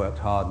when I worked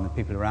hard and the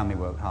people around me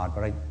worked hard,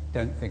 but I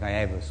don't think I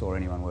ever saw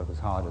anyone work as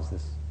hard as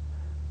this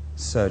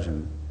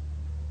surgeon.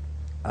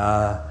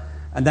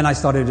 And then I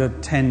started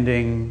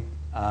attending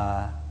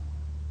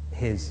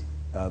his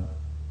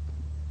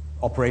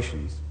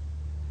operations,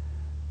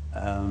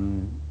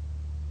 and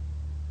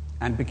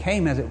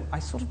became, I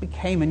sort of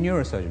became a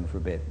neurosurgeon for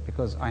a bit,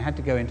 because I had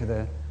to go into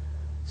the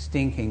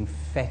stinking,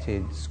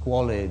 fetid,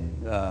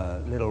 squalid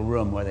little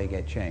room where they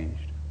get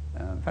changed.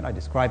 In fact, I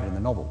describe it in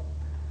the novel.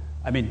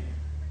 I mean,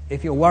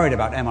 if you're worried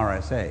about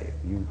MRSA,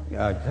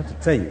 I have to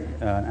tell you,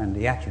 and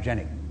the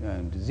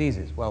iatrogenic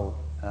diseases, well,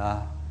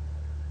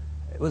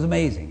 it was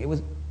amazing. It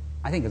was,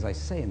 I think, as I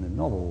say in the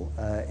novel,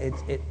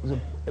 it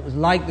was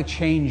like the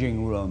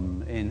changing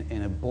room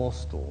in a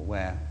borstal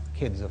where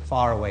kids are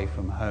far away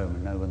from home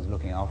and no one's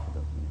looking after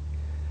them.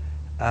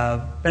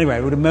 Anyway, I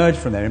would emerge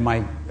from there in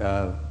my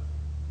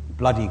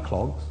bloody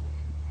clogs,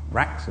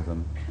 racks of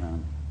them,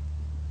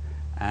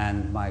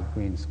 and my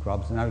green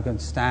scrubs, and I would go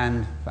and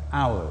stand for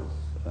hours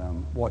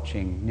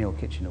watching Neil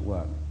Kitchen at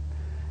work.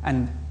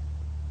 And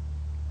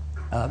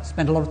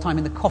spent a lot of time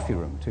in the coffee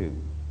room, too.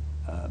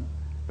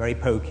 Very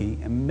pokey,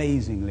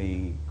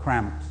 amazingly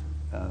cramped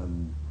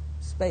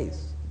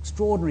space,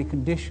 extraordinary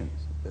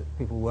conditions that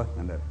people were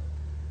working under.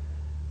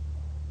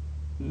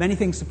 Many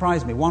things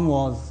surprised me. One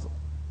was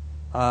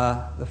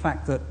the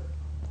fact that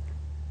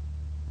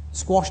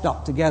squashed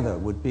up together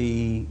would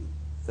be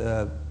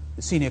the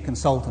senior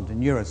consultant in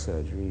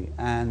neurosurgery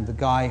and the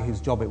guy whose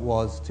job it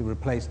was to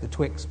replace the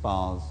Twix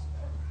bars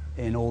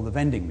in all the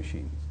vending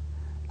machines,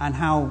 and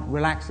how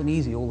relaxed and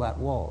easy all that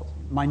was.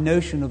 My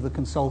notion of the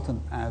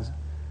consultant as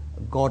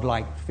a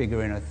godlike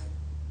figure in a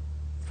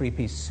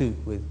three-piece suit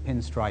with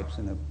pinstripes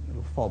and a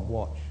little fob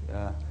watch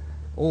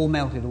all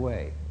melted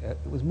away. It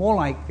was more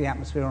like the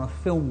atmosphere on a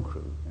film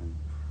crew.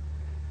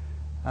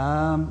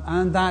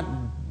 And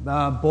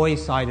that boy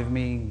side of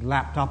me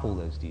lapped up all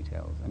those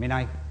details. I mean,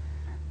 I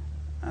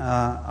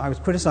was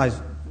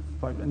criticized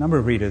by a number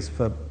of readers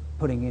for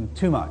putting in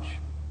too much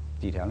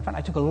detail. In fact,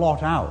 I took a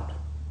lot out.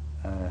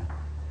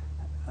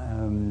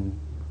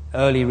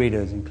 Early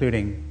readers,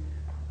 including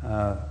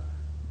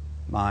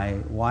my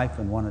wife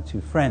and one or two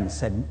friends,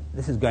 said,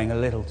 this is going a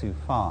little too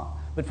far.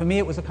 But for me,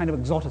 it was a kind of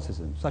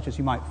exoticism, such as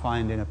you might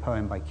find in a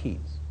poem by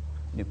Keats.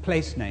 You know,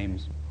 place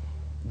names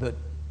that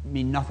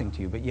mean nothing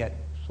to you, but yet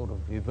sort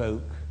of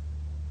evoke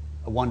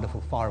a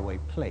wonderful faraway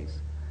place.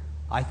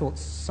 I thought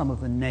some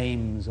of the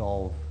names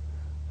of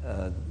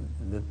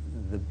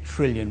the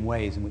trillion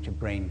ways in which a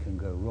brain can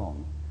go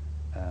wrong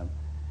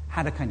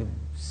had a kind of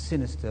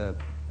sinister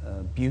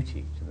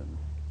beauty to them.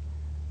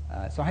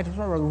 So I had to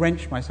sort of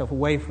wrench myself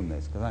away from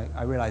this, because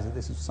I realized that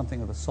this is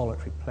something of a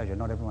solitary pleasure.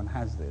 Not everyone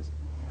has this.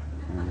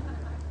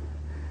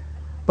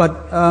 But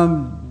It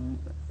can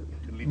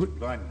lead to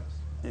blindness.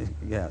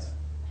 Yes,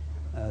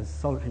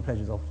 solitary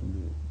pleasures often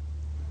do.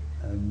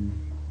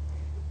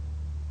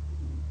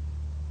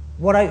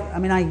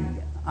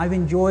 I've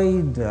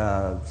enjoyed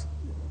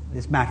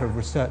this matter of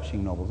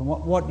researching novels, and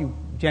what you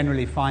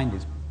generally find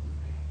is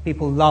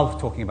people love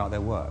talking about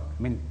their work.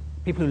 I mean,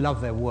 people who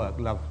love their work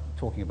love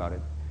talking about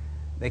it.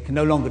 They can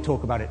no longer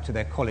talk about it to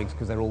their colleagues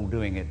because they're all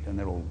doing it and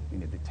they're all,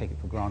 they take it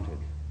for granted.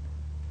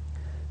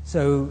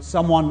 So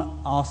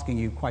someone asking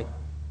you quite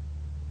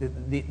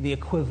the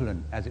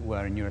equivalent, as it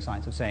were, in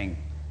neuroscience of saying,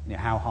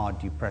 how hard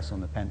do you press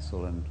on the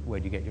pencil and where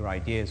do you get your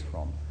ideas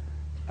from?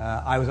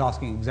 I was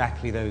asking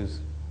exactly those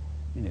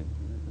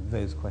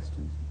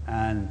questions,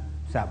 and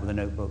sat with a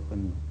notebook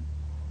and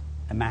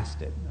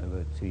amassed it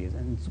over 2 years,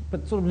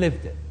 but sort of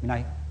lived it. I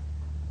mean,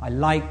 I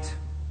liked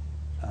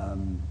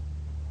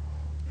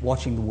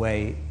watching the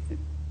way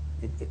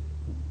it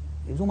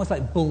was almost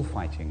like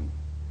bullfighting,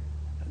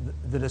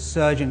 that a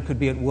surgeon could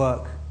be at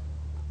work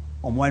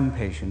on one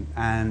patient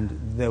and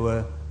there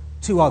were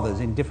two others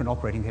in different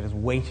operating theatres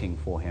waiting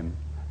for him.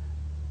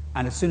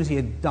 And as soon as he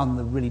had done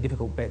the really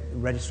difficult bit, the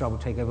registrar would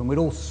take over and we'd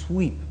all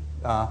sweep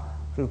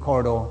through the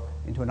corridor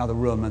into another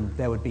room, and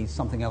there would be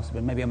something else,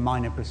 maybe a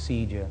minor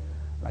procedure,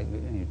 like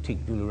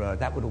tic douloureux.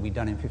 That would all be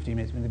done in 15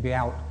 minutes, and they'd be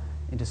out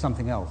into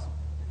something else.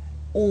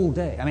 All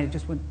day. I mean, it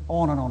just went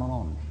on and on and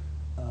on.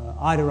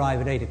 I'd arrive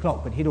at 8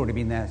 o'clock, but he'd already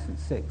been there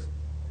since 6.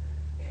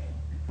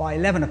 by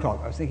 11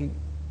 o'clock, I was thinking,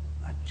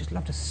 I'd just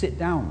love to sit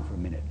down for a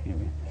minute.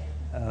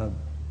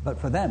 But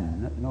for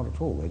them, not at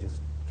all. They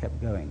just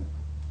kept going.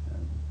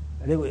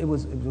 And it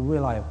was a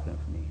real eye-opener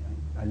for me.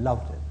 I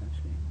loved it,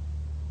 actually.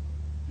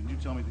 Did you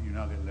tell me that you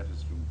now get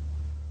letters from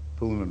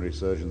pulmonary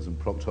surgeons and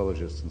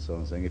proctologists and so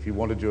on saying, if you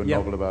want to do a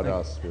novel about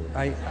us...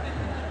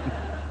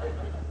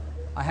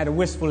 I had a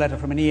wistful letter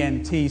from an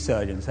ENT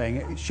surgeon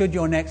saying, should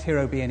your next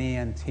hero be an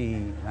ENT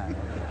man?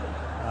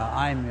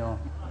 I'm your...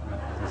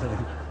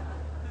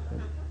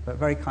 but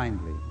very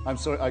kindly. I'm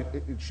sorry,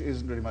 it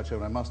isn't really my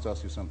turn. I must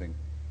ask you something.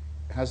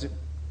 Has it...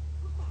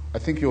 I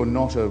think you're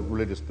not a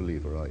religious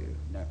believer, are you?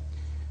 No,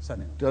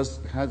 certainly.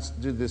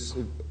 Did this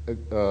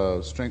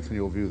strengthen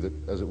your view that,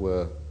 as it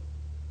were,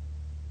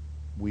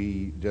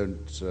 we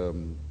don't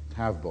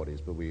have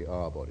bodies, but we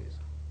are bodies?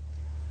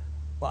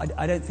 Well,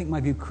 I don't think my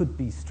view could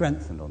be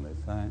strengthened on this,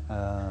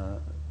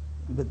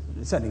 but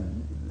certainly,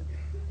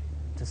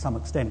 to some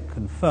extent,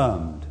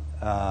 confirmed.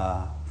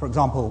 For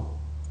example,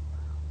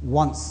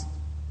 once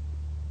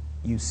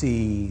you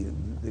see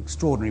the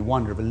extraordinary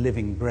wonder of a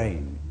living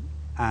brain,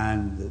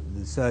 and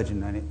the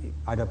surgeon, and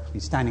I'd be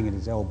standing at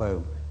his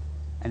elbow,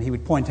 and he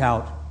would point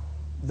out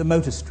the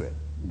motor strip.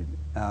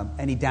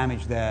 Any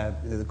damage there,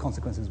 the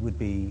consequences would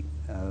be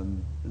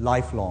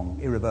lifelong,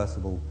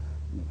 irreversible.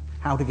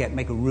 How to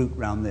make a route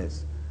round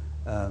this.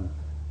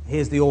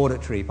 Here's the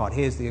auditory part,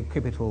 here's the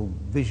occipital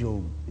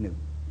visual,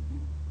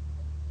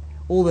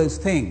 all those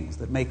things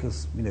that make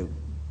us,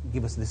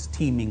 give us this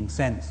teeming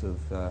sense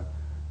of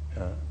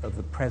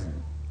the present,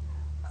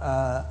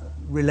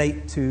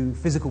 relate to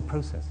physical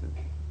processes.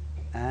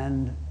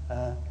 And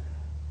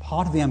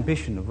part of the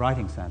ambition of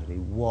writing Saturday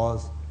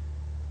was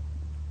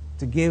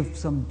to give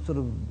some sort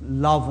of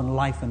love and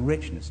life and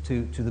richness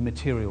to the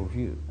material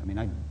view. I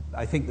mean,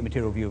 I think the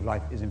material view of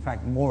life is in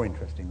fact more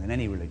interesting than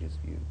any religious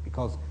view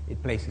because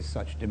it places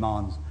such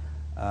demands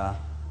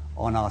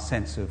on our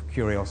sense of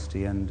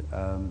curiosity and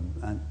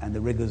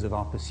the rigors of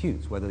our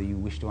pursuits, whether you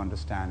wish to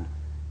understand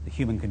the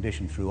human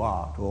condition through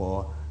art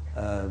or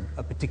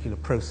a particular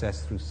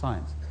process through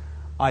science.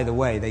 Either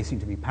way, they seem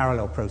to be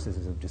parallel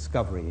processes of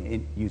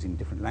discovery using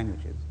different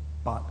languages,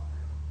 but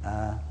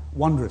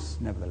wondrous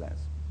nevertheless.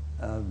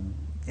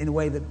 In a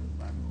way that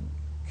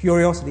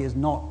curiosity is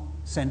not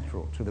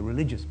central to the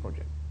religious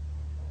project.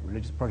 The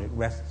religious project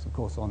rests, of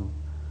course, on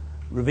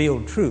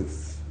revealed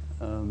truth.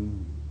 I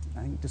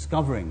think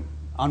discovering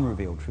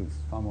unrevealed truth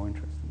is far more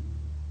interesting.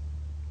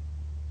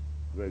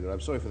 Very good.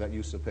 I'm sorry for that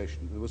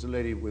usurpation. There was a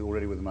lady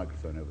already with a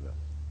microphone over there.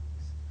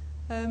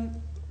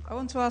 I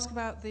want to ask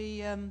about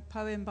the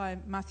poem by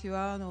Matthew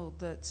Arnold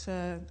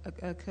that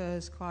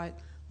occurs quite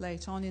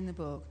late on in the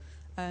book,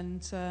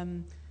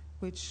 and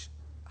which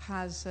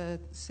has a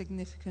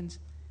significant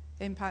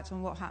impact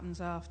on what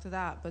happens after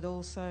that, but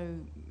also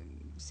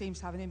seems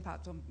to have an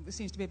impact on, it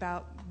seems to be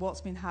about what's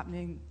been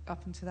happening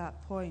up until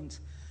that point.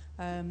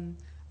 And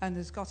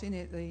has got in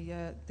it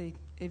the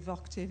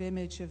evocative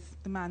image of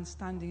the man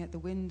standing at the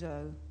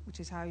window,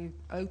 which is how you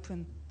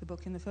open the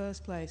book in the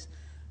first place.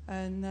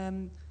 And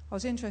I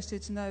was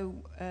interested to know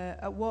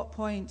at what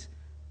point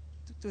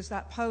did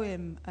that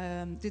poem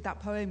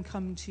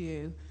come to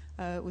you?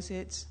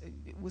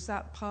 Was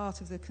that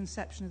part of the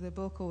conception of the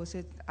book, or was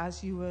it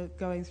as you were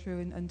going through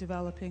and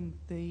developing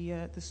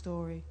the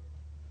story?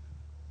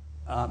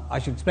 I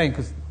should explain,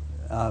 because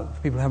for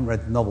people who haven't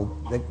read the novel,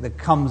 there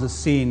comes a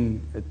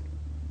scene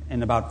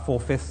in about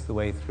 4/5 the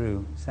way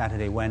through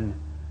Saturday when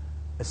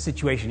a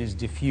situation is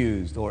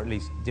diffused, or at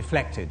least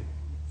deflected,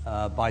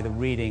 by the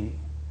reading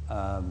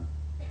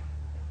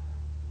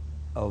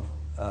of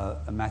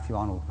a Matthew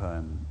Arnold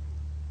poem,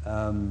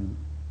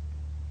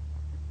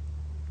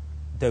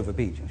 Dover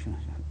Beach.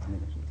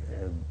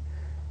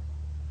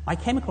 I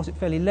came across it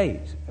fairly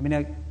late. I mean,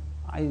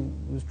 I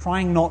was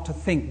trying not to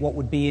think what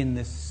would be in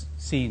this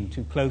scene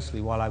too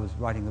closely while I was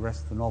writing the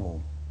rest of the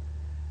novel,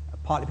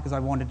 partly because I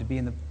wanted to be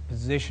in the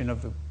position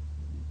of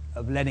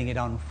letting it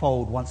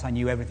unfold once I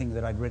knew everything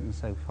that I'd written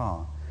so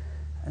far.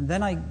 And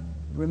then I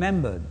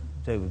remembered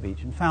Dover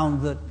Beach and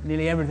found that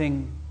nearly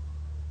everything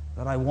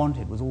that I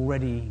wanted was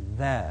already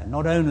there.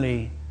 Not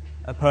only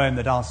a poem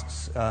that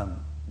asks,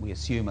 we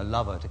assume, a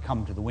lover to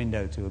come to the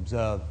window to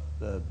observe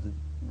the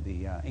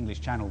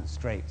English Channel, the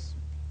Straits,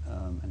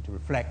 and to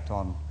reflect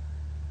on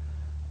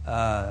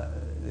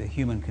the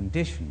human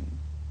condition,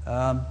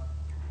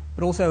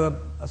 but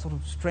also a sort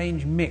of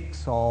strange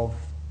mix of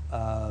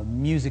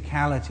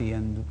musicality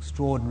and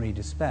extraordinary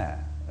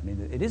despair. I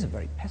mean, it is a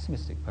very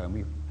pessimistic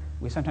poem.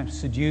 We're sometimes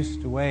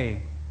seduced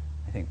away,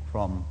 I think,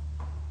 from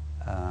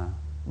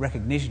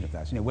recognition of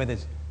that. Where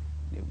there's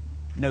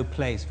no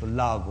place for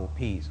love or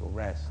peace or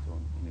rest, or,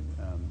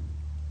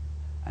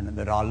 and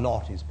that our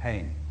lot is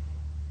pain.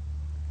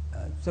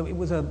 So it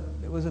was a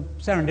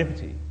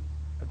serendipity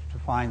to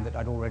find that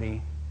I'd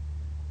already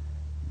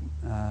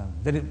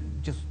that it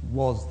just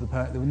was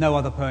no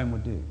other poem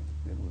would do.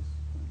 It was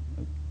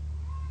a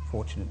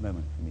fortunate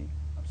moment for me.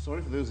 I'm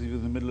sorry for those of you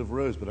in the middle of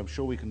rows, but I'm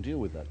sure we can deal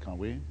with that, can't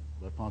we?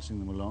 By passing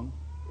them along.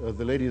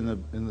 The lady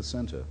in the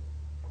centre.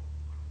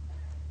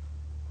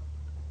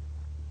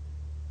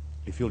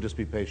 if you'll just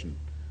be patient.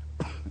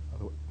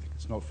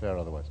 It's not fair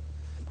otherwise.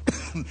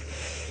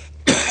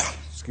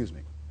 Excuse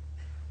me.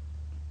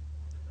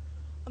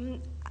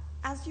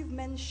 As you've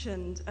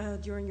mentioned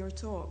during your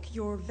talk,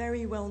 you're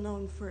very well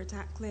known for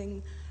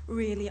tackling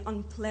really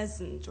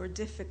unpleasant or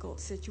difficult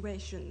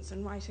situations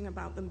and writing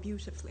about them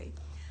beautifully.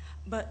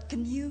 But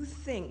can you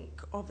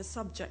think of a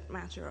subject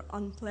matter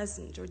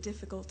unpleasant or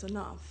difficult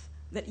enough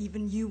that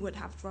even you would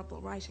have trouble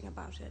writing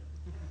about it?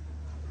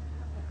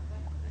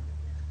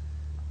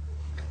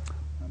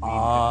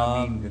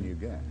 How mean can you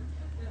get?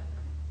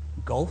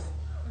 Golf?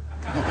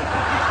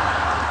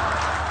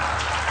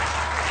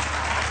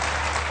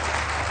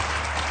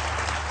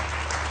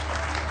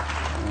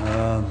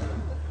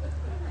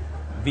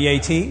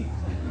 VAT?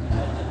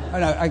 Oh,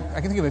 no, I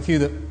can think of a few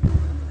that...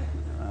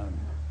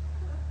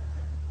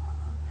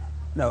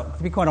 no,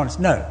 to be quite honest,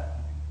 no.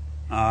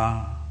 No,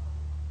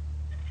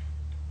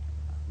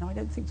 I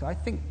don't think so. I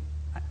think...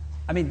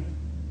 I mean,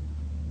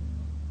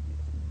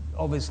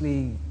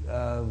 obviously...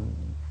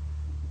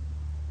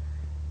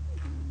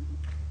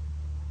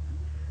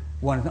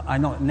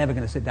 I'm never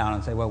going to sit down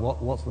and say, well,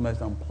 what's the most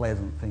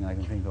unpleasant thing I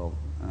can think of?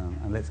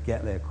 And let's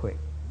get there quick.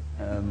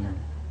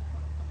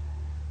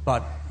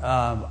 But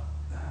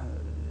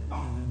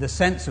the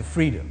sense of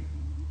freedom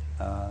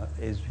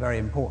is very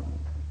important.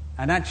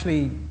 And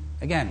actually,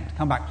 again, to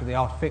come back to the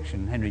art of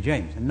fiction, Henry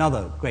James,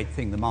 another great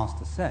thing the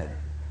master said,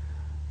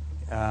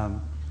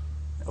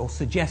 or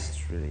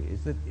suggests really,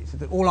 is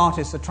that all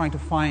artists are trying to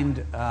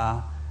find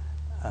a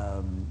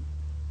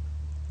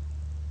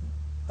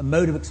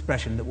mode of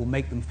expression that will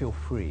make them feel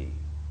free.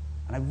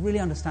 And I really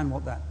understand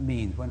what that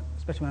means,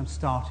 especially when I'm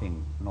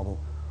starting a novel.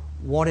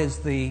 What is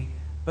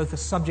both the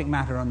subject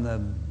matter and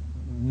the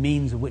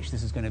means of which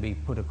this is going to be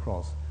put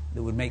across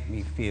that would make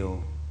me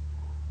feel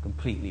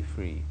completely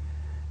free?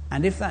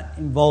 And if that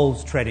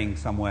involves treading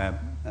somewhere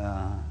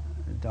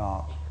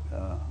dark,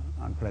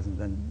 unpleasant,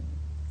 then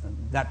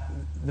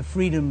the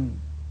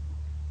freedom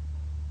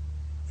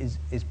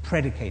is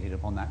predicated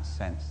upon that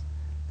sense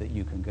that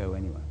you can go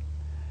anywhere.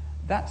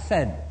 That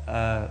said,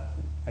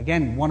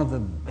 again, one of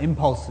the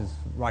impulses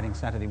writing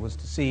Saturday was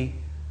to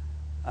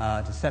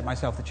set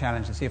myself the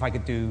challenge to see if I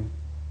could do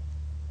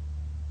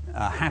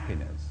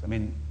happiness. I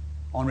mean,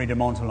 Henri de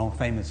Montholon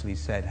famously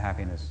said,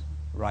 "Happiness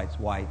writes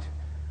white."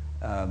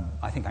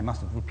 I think I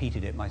must have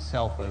repeated it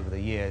myself over the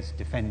years,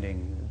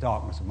 defending the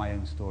darkness of my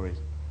own stories,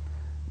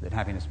 that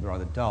happiness was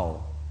rather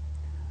dull.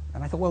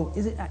 And I thought, well,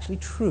 is it actually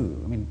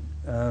true? I mean,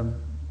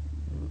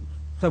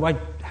 so I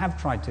have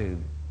tried to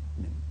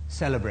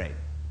celebrate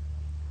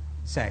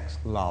sex,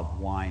 love,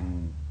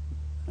 wine,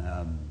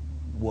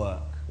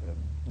 work,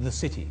 the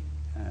city.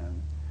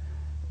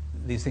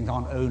 These things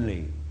aren't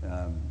only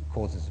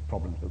causes of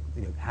problems, but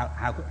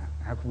how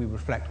can we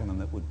reflect on them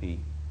that would be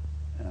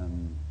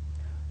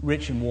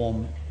rich and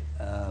warm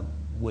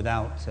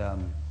without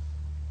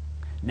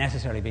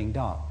necessarily being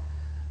dark?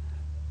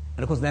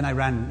 And of course, then I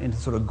ran into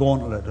sort of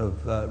gauntlet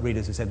of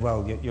readers who said,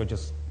 "Well, you're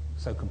just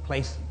so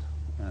complacent.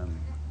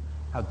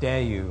 How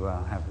dare you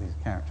have these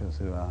characters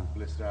who are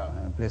blissed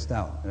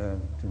out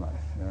too much?"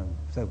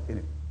 So,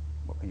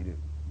 what can you do?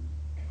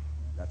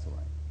 That's all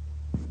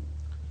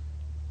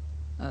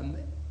right.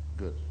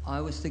 Good. I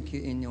was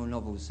thinking in your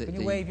novels that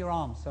Can you wave your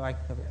arm so I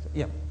can...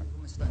 Yeah.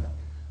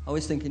 I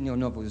was thinking in your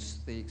novels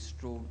the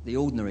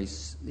extraordinary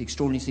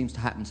seems to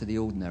happen to the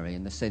ordinary,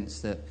 in the sense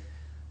that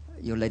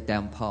you're led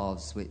down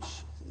paths which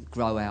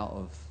grow out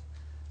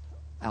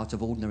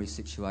of ordinary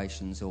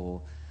situations,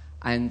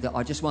 and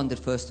I just wondered,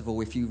 first of all,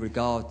 if you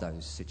regard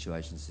those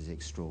situations as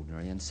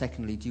extraordinary, and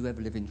secondly, do you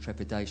ever live in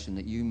trepidation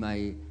that you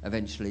may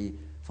eventually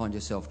find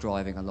yourself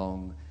driving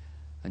along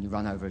and you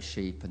run over a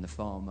sheep and the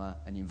farmer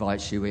and he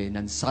invites you in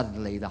and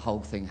suddenly the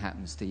whole thing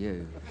happens to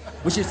you?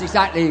 Which is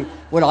exactly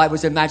what I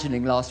was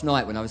imagining last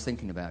night when I was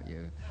thinking about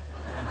you.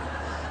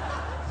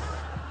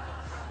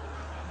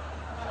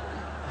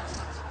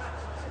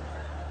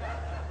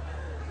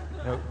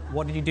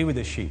 What did you do with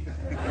the sheep?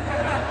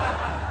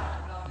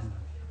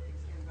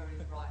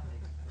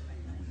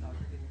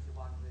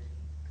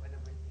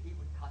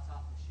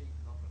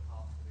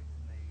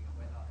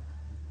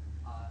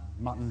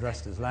 Mutton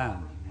dressed as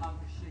lamb.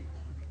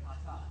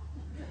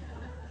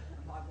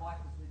 My wife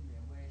was with me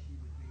and where she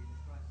would be in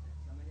this process.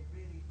 I mean, it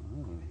really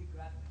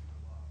grabbed me for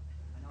a while.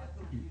 And I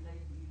thought, you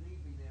leave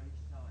me there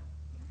each time.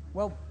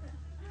 Well,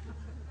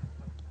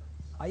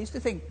 I used to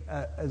think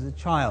as a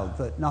child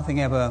that nothing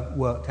ever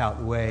worked out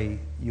the way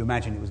you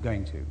imagined it was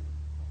going to.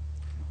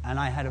 And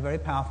I had a very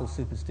powerful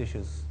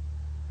superstitious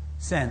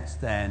sense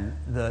then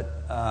that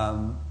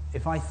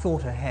if I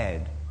thought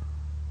ahead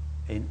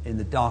in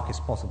the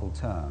darkest possible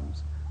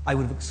terms, I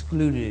would have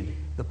excluded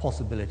the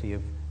possibility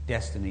of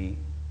destiny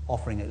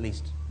offering at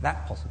least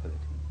that possibility,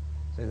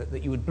 so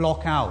that you would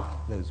block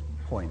out those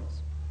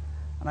points.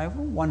 And I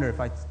often wonder if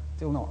I'm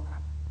still not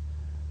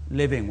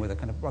living with a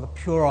kind of rather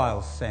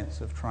puerile sense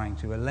of trying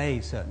to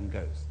allay certain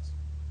ghosts.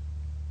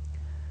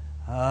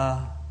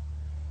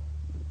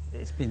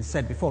 It's been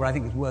said before, but I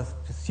think it's worth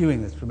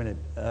pursuing this for a minute.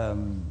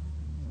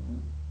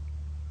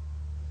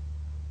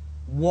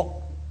 What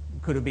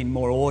could have been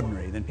more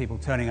ordinary than people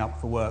turning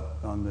up for work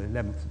on the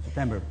 11th of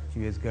September a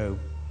few years ago,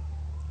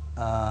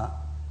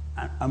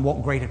 and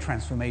what greater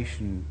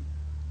transformation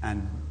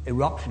and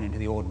eruption into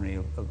the ordinary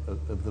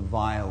of the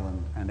vile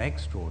and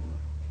extraordinary.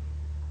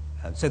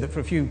 So that for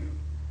a few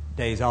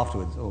days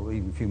afterwards, or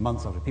even a few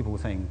months after, people were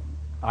saying,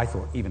 I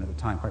thought, even at the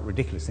time, quite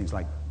ridiculous things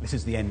like, this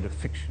is the end of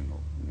fiction. Or,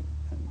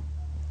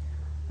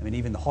 I mean,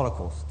 even the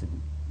Holocaust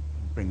didn't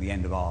bring the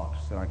end of art,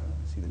 so I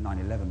don't see that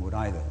 9/11 would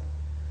either.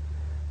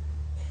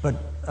 But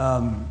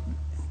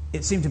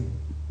it seemed to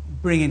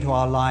bring into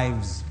our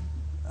lives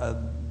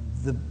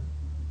the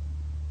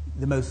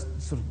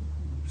most sort of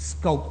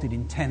sculpted,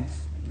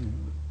 intense,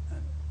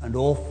 and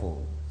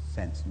awful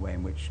sense and way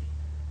in which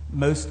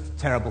most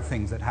terrible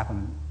things that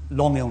happen,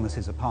 long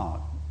illnesses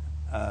apart,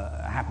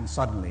 happen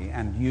suddenly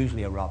and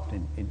usually erupt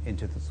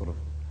into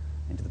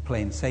the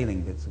plain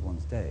sailing bits of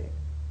one's day.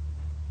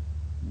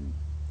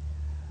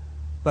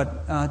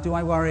 But do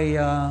I worry?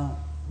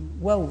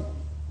 Well,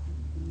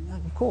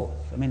 of course.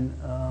 I mean,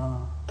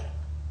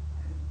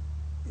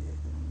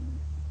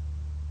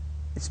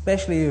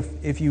 especially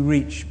if you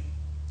reach.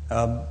 I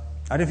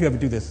don't know if you ever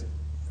do this.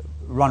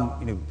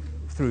 Run,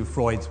 through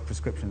Freud's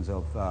prescriptions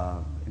of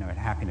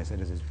happiness.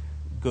 It is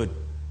good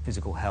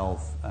physical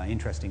health,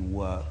 interesting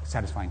work,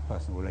 satisfying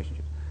personal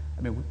relationships.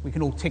 I mean, we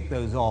can all tick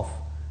those off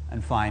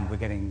and find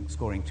we're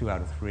scoring 2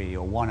 out of 3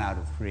 or 1 out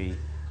of 3.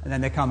 And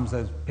then there comes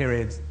those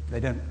periods, they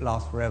don't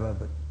last forever,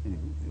 but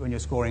when you're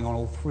scoring on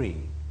all 3,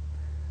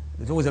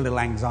 there's always a little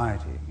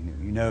anxiety.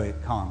 You know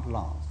it can't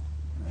last.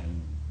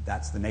 And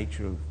that's the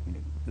nature of,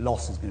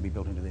 loss is going to be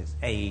built into this,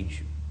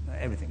 age,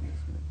 everything is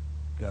going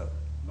to go.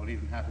 Not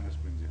even happiness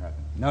brings you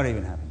happiness. Not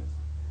even happiness.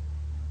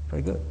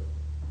 Very good.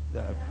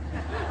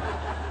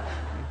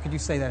 Could you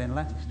say that in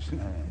Latin?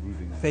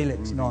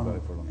 Felix non.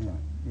 For a long time.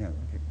 Yeah.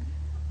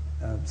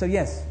 Okay. So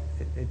yes,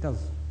 it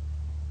does.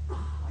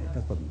 It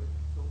does bother me.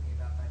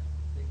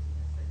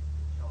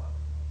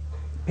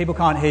 People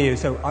can't hear you,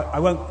 so I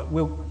won't.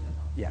 We'll.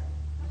 Yeah.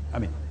 I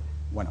mean,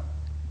 why not?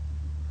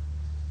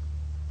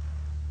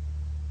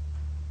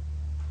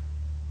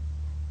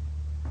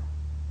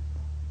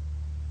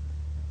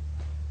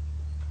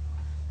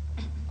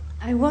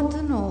 I want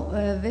to know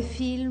the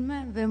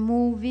film, the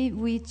movie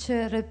which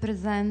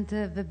represent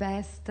the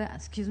best.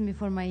 Excuse me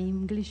for my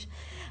English.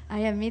 I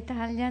am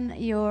Italian.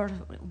 Your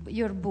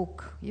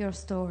book, your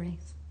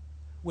stories.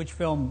 Which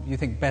film do you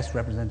think best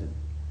represented?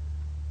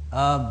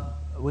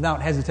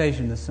 Without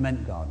hesitation, The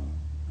Cement Garden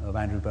of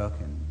Andrew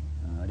Birkin.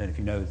 I don't know if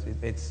you know.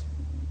 It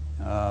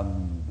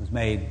was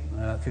made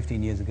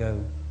 15 years ago.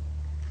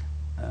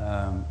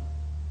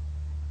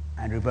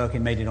 Andrew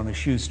Birkin made it on a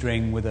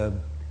shoestring with a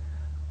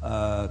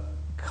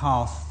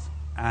cast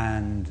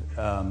and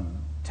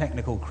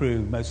technical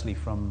crew, mostly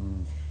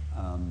from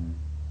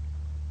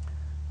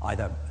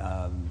either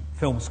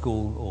film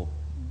school or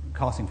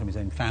casting from his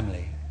own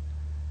family,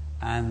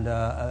 and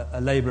a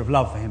labour of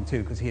love for him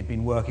too, because he had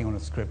been working on a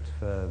script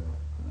for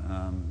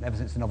ever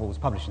since the novel was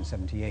published in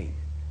 '78,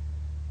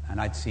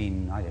 and I'd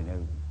seen, I don't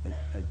know,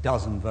 a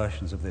dozen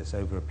versions of this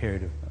over a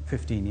period of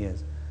 15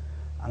 years,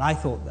 and I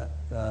thought that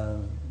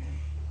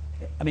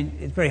I mean,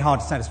 it's very hard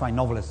to satisfy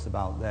novelists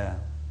about their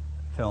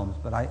films,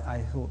 but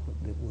I thought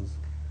that it was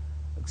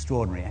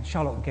extraordinary. And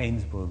Charlotte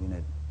Gainsbourg in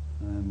it.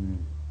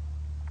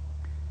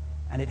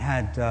 And it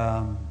had,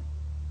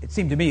 it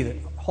seemed to me that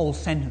whole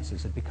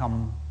sentences had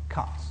become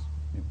cuts,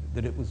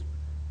 that it was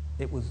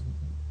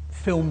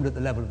filmed at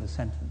the level of the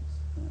sentence.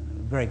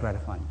 Very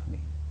gratifying for me.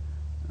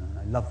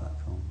 I love that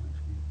film,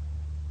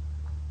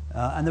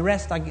 actually. And the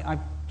rest, I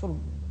sort of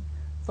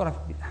thought I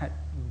had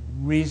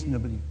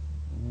reasonably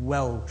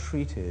well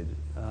treated,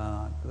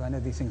 because I know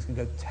these things can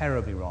go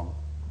terribly wrong.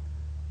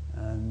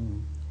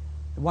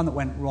 The one that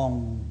went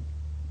wrong,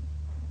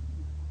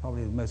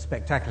 probably the most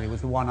spectacularly,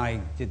 was the one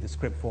I did the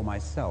script for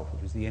myself,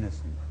 which was The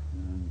Innocent.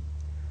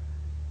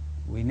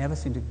 We never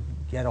seemed to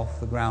get off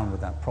the ground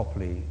with that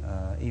properly,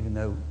 even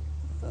though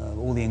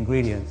all the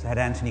ingredients had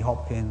Anthony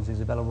Hopkins,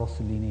 Isabella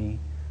Rossellini,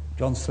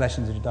 John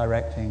Schlesinger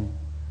directing.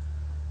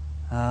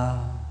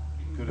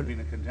 Could have been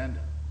a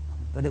contender.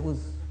 But it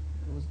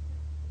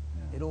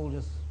all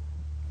just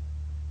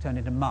turned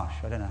into mush.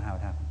 I don't know how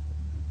it happened.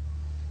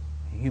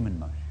 Human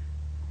mush.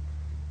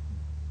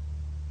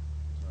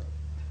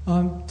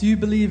 Do you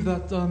believe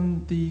that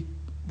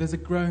there's a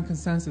growing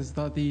consensus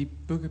that the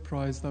Booker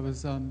Prize that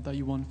was that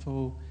you won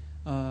for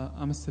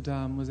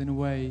Amsterdam was in a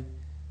way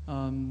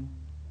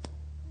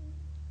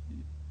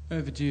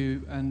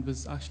overdue and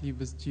was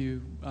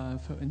due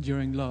for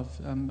Enduring Love?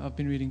 I've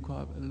been reading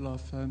quite a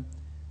lot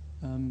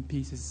of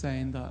pieces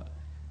saying that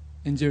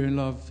Enduring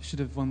Love should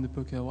have won the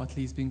Booker, or at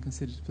least been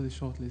considered for the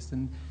shortlist.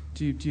 And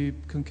do you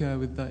concur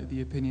with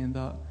the opinion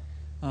that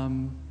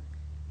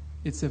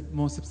it's a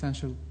more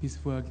substantial piece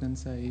of work than,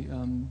 say,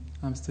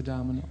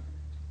 Amsterdam or not?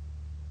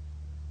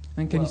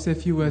 And can you say a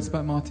few words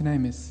about Martin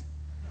Amis?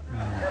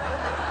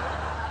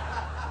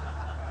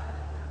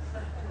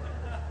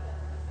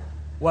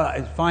 Well,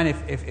 it's fine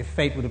if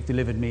fate would have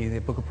delivered me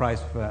the Booker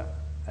Prize for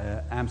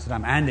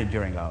Amsterdam and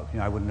Enduring Love.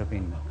 I wouldn't have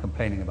been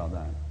complaining about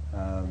that.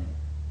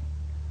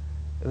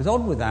 It was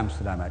odd with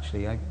Amsterdam,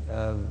 actually. I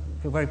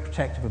feel very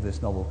protective of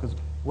this novel, because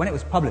when it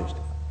was published,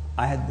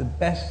 I had the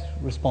best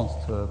response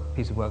to a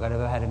piece of work I'd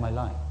ever had in my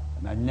life.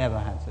 I mean, I never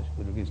had such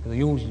good reviews, because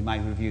usually my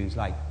reviews,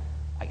 like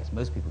I guess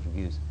most people's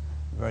reviews,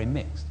 are very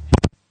mixed.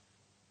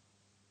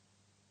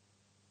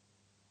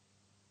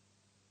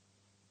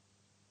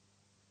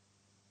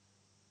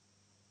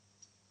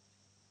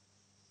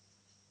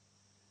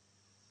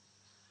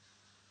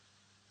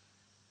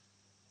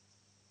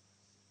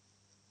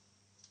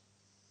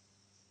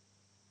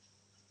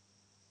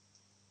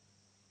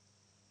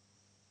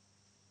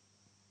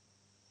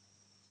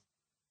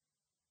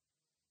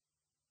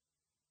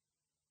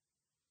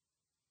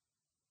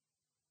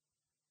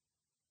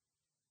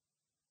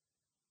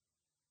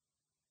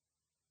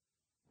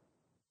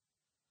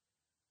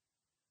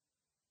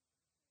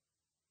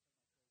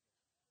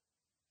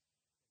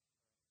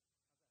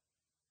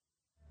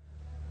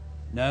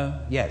 No?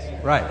 Yes.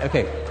 Right.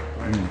 Okay.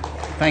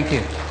 Thank you.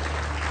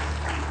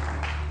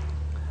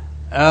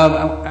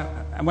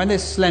 And when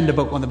this slender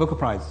book won the Booker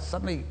Prize,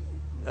 suddenly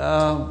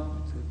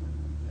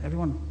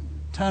everyone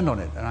turned on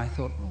it, and I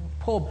thought, oh,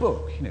 poor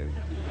book, you know.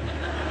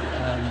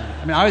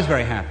 I mean, I was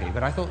very happy,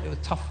 but I thought it was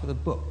tough for the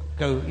book.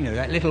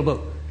 That little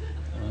book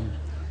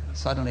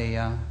suddenly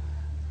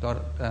took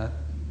a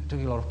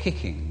lot of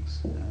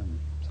kickings.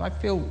 So I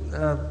feel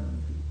a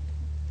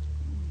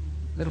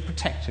little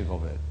protective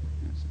of it.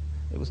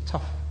 It was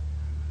tough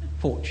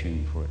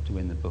fortune for it to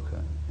win the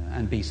Booker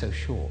and be so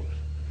short.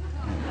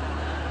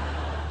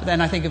 But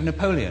then I think of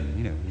Napoleon,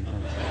 you know.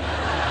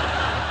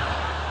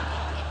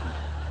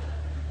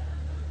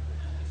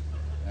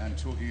 And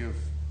talking of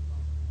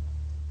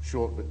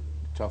short but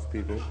tough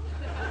people,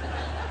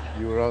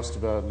 you were asked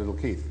about Little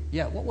Keith.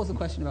 Yeah, what was the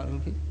question about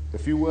Little Keith? A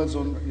few words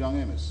on young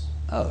Amos.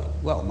 Oh,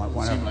 well,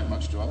 Doesn't seem like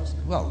much to ask.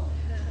 Well,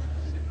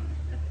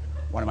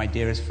 one of my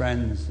dearest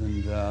friends,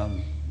 and,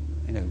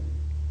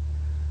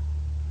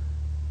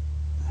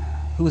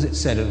 who was it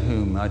said of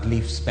whom I'd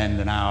leave spend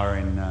an hour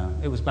in...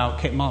 it was about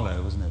Kit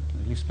Marlowe, wasn't it?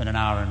 I'd leave spend an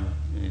hour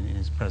in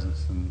his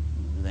presence than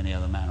with any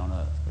other man on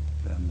earth.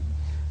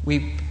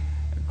 But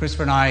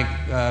Christopher and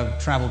I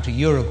travelled to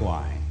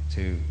Uruguay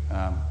to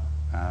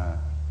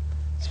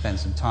spend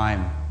some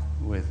time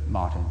with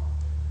Martin,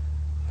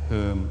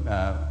 whom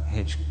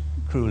Hitch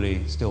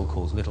cruelly still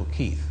calls Little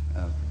Keith.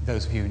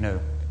 Those of you who know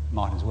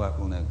Martin's work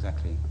will know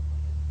exactly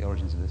the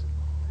origins of this.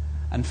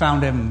 And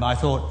found him, I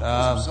thought...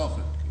 himself,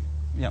 Little Keith.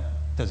 Yeah.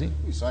 Does he?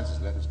 He signs his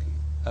letters, Keith.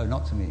 Oh,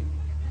 not to me.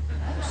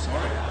 Oh,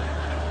 sorry.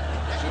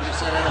 Shouldn't have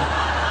said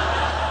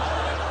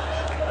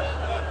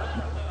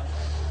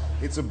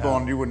anything. It's a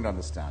bond, you wouldn't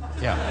understand.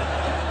 Yeah.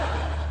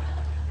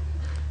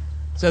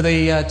 So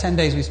the 10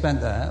 days we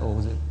spent there, or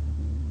was it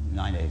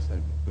 9 days,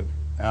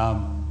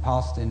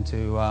 passed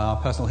into our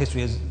personal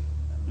history, as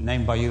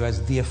named by you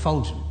as the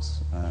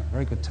effulgence.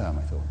 Very good term,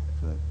 I thought.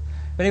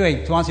 But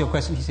anyway, to answer your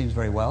question, he seems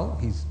very well.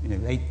 He's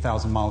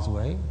 8,000 miles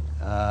away.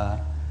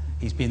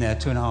 He's been there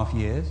 2.5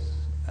 years,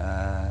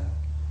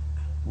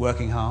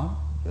 working hard,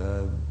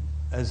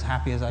 as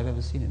happy as I've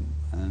ever seen him.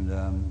 And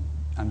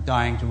I'm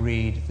dying to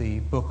read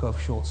the book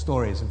of short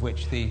stories, of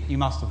which you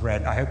must have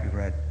read, I hope you've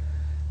read,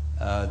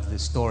 the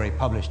story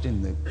published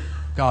in the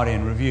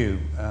Guardian Review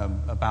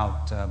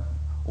about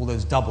all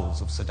those doubles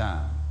of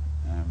Saddam.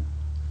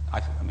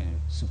 I mean,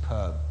 a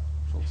superb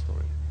short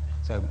story.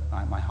 So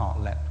my heart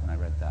leapt when I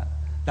read that.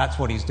 That's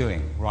what he's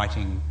doing,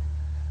 writing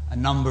a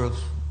number of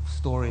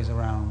stories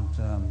around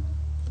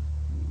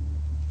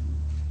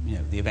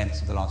the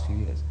events of the last few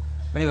years.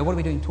 But anyway, what are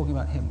we doing talking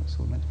about him? It's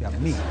all meant to be about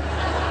me.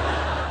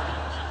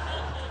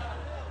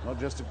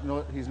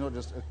 He's not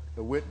just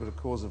a wit, but a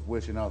cause of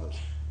wit in others.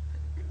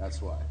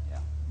 That's why. Yeah.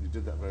 You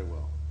did that very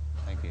well.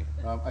 Thank you.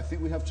 I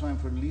think we have time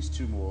for at least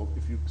 2 more,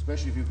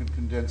 especially if you can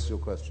condense your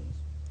questions.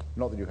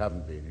 Not that you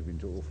haven't been. You've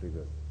been awfully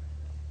good.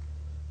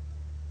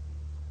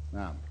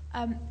 Now.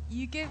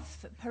 You give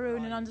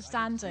Perun an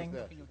understanding.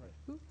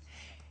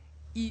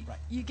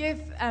 You give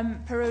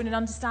Perun an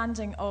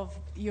understanding of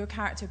your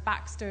character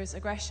Baxter's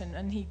aggression,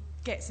 and he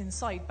gets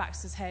inside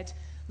Baxter's head,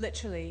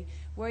 literally.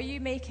 Were you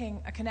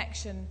making a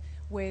connection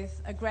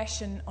with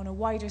aggression on a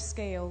wider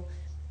scale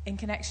in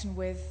connection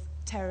with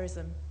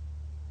terrorism?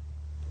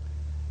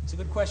 It's a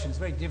good question. It's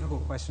a very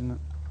difficult question.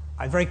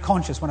 I'm very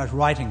conscious when I was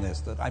writing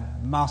this that I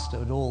must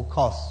at all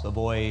costs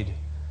avoid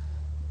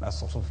a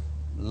sort of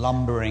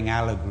lumbering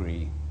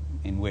allegory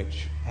in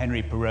which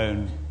Henry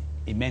Perun,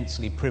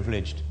 immensely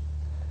privileged,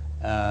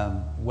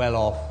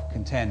 well-off,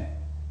 content,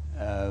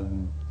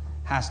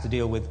 has to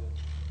deal with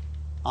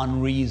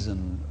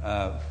unreason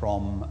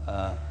from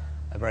a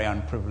very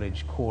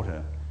unprivileged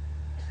quarter.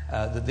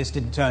 That this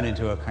didn't turn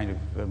into a kind of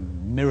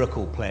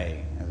miracle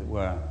play, as it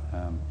were,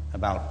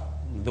 about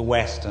the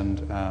West and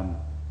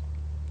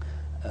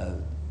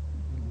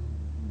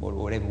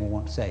whatever we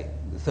want to say,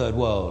 the Third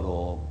World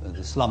or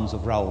the slums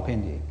of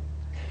Rawalpindi.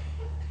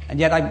 And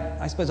yet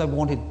I suppose I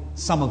wanted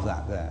some of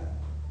that there.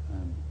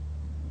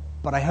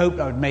 But I hoped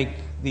I would make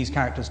these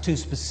characters too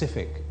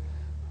specific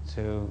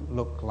to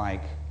look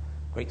like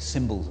great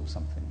symbols of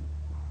something.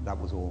 That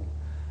was all.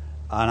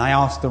 And I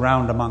asked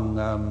around among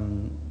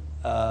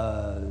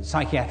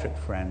psychiatric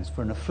friends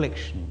for an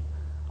affliction.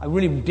 I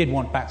really did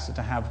want Baxter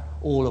to have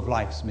all of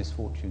life's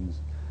misfortunes.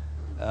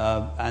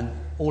 And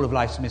all of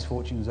life's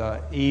misfortunes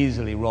are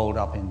easily rolled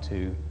up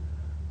into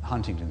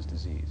Huntington's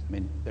disease. I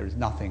mean, there is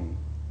nothing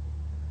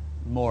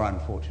more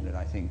unfortunate,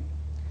 I think,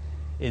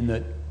 in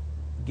that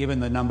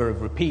given the number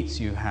of repeats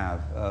you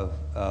have of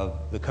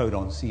the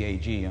codon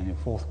CAG on your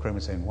fourth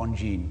chromosome, one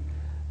gene,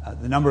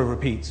 the number of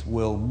repeats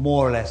will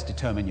more or less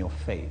determine your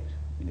fate.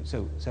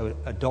 So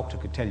a doctor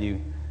could tell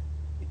you,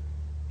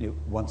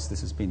 once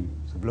this has been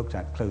sort of looked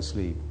at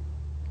closely,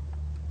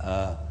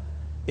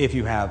 if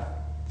you have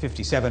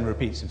 57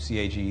 repeats of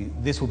CAG,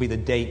 this will be the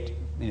date,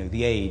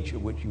 the age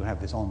at which you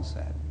have this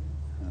onset.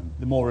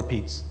 The more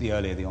repeats, the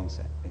earlier the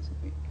onset,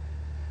 basically.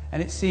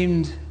 And it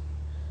seemed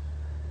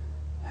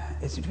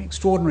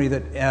extraordinary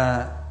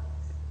that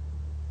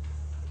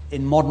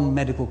in modern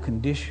medical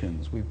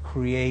conditions, we've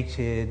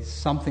created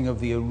something of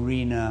the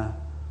arena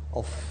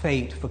of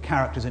fate for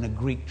characters in a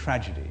Greek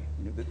tragedy,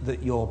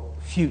 that your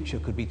future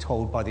could be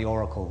told by the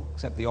oracle,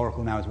 except the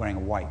oracle now is wearing a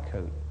white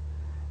coat.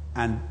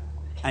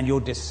 And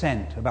your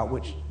descent, about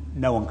which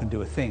no one can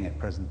do a thing at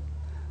present,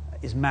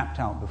 is mapped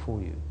out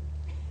before you.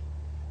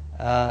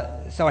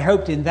 So I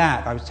hoped in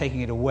that I was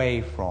taking it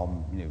away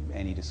from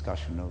any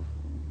discussion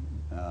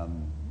of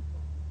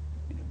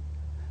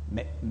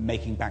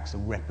making Baxter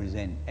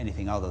represent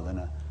anything other than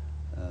a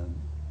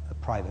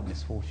private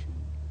misfortune.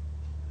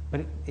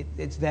 But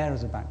it's there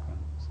as a background.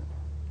 So.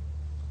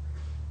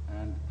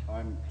 And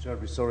I'm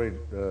terribly sorry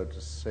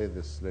to say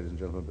this, ladies and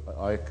gentlemen, but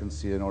I can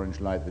see an orange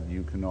light that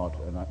you cannot,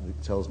 and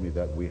it tells me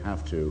that we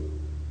have to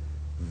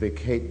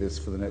vacate this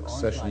for the next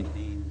session.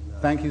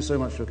 Thank you so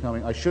much for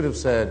coming. I should have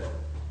said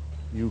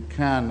you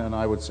can, and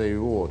I would say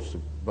you ought,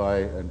 to buy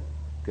and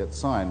get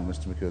signed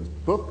Mr. McEwan's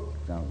book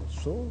down at the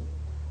store.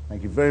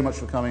 Thank you very much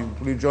for coming.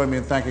 Will you join me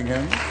in thanking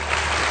him?